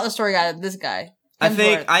the story guy. This guy. I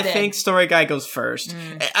Hemsworth, think dead. Story Guy goes first.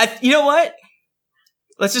 You know what?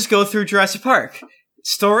 Let's just go through Jurassic Park.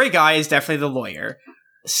 Story Guy is definitely the lawyer.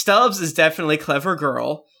 Stubbs is definitely Clever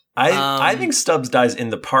Girl. I think Stubbs dies in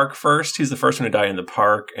the park first. He's the first one to die in the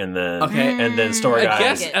park, and then Story A Guy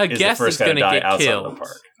guess, is a the guess first is guy to gonna die get outside killed. of the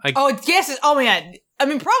park. Oh, guess. Oh my god. I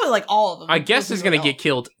mean, probably like all of them. I guess is gonna Real. get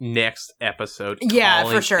killed next episode. Yeah,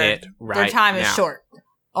 Calling for sure. it right Their time is now. short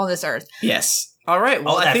on this earth. Yes. All right.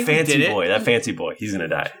 Well, Oh, I that think we fancy did it. boy. That fancy boy. He's gonna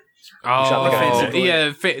die. Oh, shot the guy in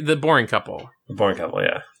yeah, the boring couple. The boring couple,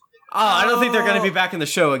 yeah. Oh, I don't think they're going to be back in the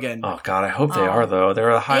show again. Oh god, I hope they are though. They're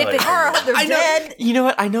a If highlight. they are, I hope they're I know. dead. You know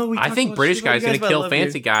what? I know. I think British guy's gonna kill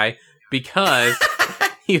Fancy Guy because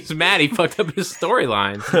he was mad he fucked up his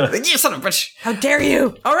storyline. You son of a bitch. How dare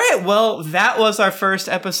you? All right. Well, that was our first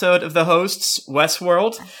episode of the hosts,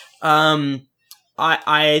 Westworld.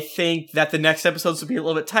 I think that the next episodes will be a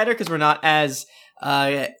little bit tighter because we're not as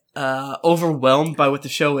overwhelmed by what the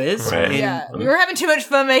show is. Right. And- Yeah, we were having too much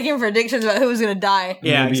fun making predictions about who was going to die.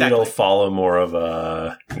 Yeah, Maybe exactly. it'll follow more of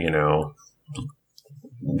a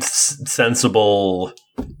sensible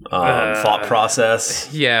thought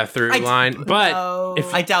process. Yeah, through line. But No.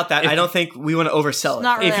 if I doubt that. I don't think we want to oversell it.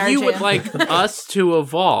 Not really if our you would jam. like us to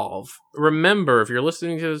evolve, remember, if you're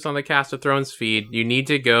listening to this on the Cast of Thrones feed, you need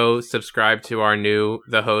to go subscribe to our new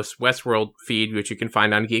The Host Westworld feed, which you can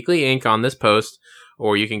find on Geekly Inc. on this post,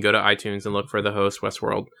 or you can go to iTunes and look for The Host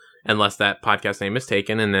Westworld, unless that podcast name is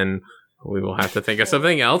taken, and then we will have to think of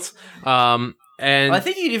something else. And Well, I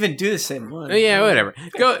think you'd even do the same one. yeah, whatever.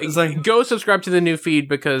 Go It's like- go subscribe to the new feed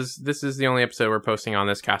because this is the only episode we're posting on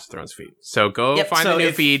this Cast of Thrones feed. So go Yep, find so the new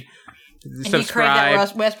if- feed, And you crave subscribe,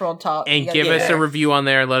 that Westworld talk. and You gotta give get us it. a review on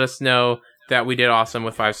there. Let us know that we did awesome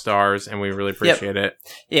with 5 stars, and we really appreciate it.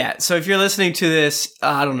 Yeah, so if you're listening to this,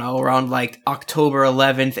 I don't know, around like October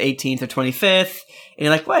 11th, 18th, or 25th, and you're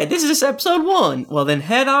like, wait, this is episode 1. Well, then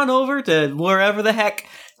head on over to wherever the heck.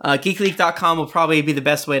 Geekleak.com will probably be the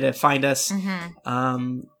best way to find us.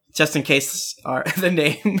 Just in case the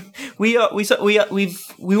name. We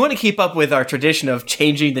want to keep up with our tradition of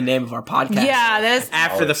changing the name of our podcast. Yeah, that's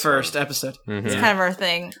After the Always first episode. Mhm. kind of our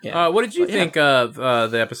thing. Yeah. What did you But, yeah. think of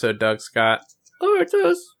the episode, Doug Scott? Oh, it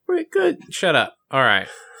was pretty good. Shut up. All right.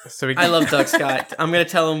 So we I love Doug Scott. I'm going to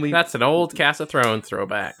tell him That's an old Cast of Thrones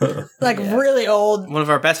throwback. Like Yeah. really old. one of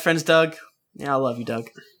our best friends, Doug. Yeah, I love you, Doug.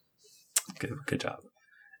 Good job,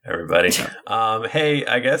 everybody. Hey,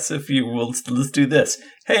 I guess if you will, let's do this.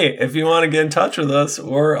 Hey, if you want to get in touch with us,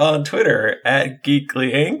 we're on Twitter at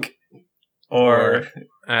Geekly Inc. Or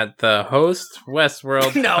At the Host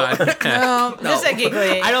Westworld No. podcast. Just at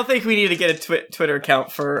Geekly. I don't think we need to get a Twitter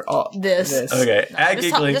account for all This. okay, at Just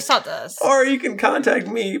talk, Geekly. just talk to us. Or you can contact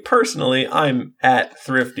me personally. I'm at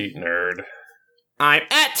Thrifty Nerd. I'm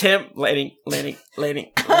at Tim Lanning. Oh,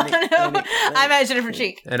 no. I'm at Jennifer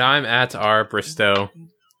Cheek. And I'm at R. Bristow.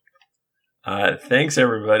 Thanks,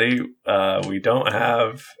 everybody. We don't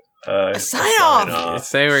have a sign-off.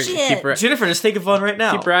 Say we're Shit. Jennifer, just take a phone right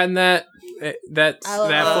now. keep riding that love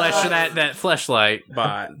that fleshlight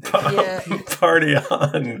bot. Yeah. Party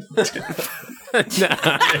on.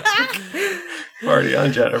 Party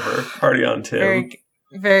on Jennifer. Party on Tim.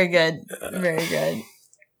 Very good. Very good.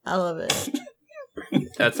 I love it.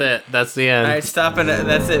 That's it. That's the end. All right, stop it.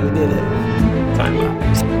 That's it. We did it. Time out.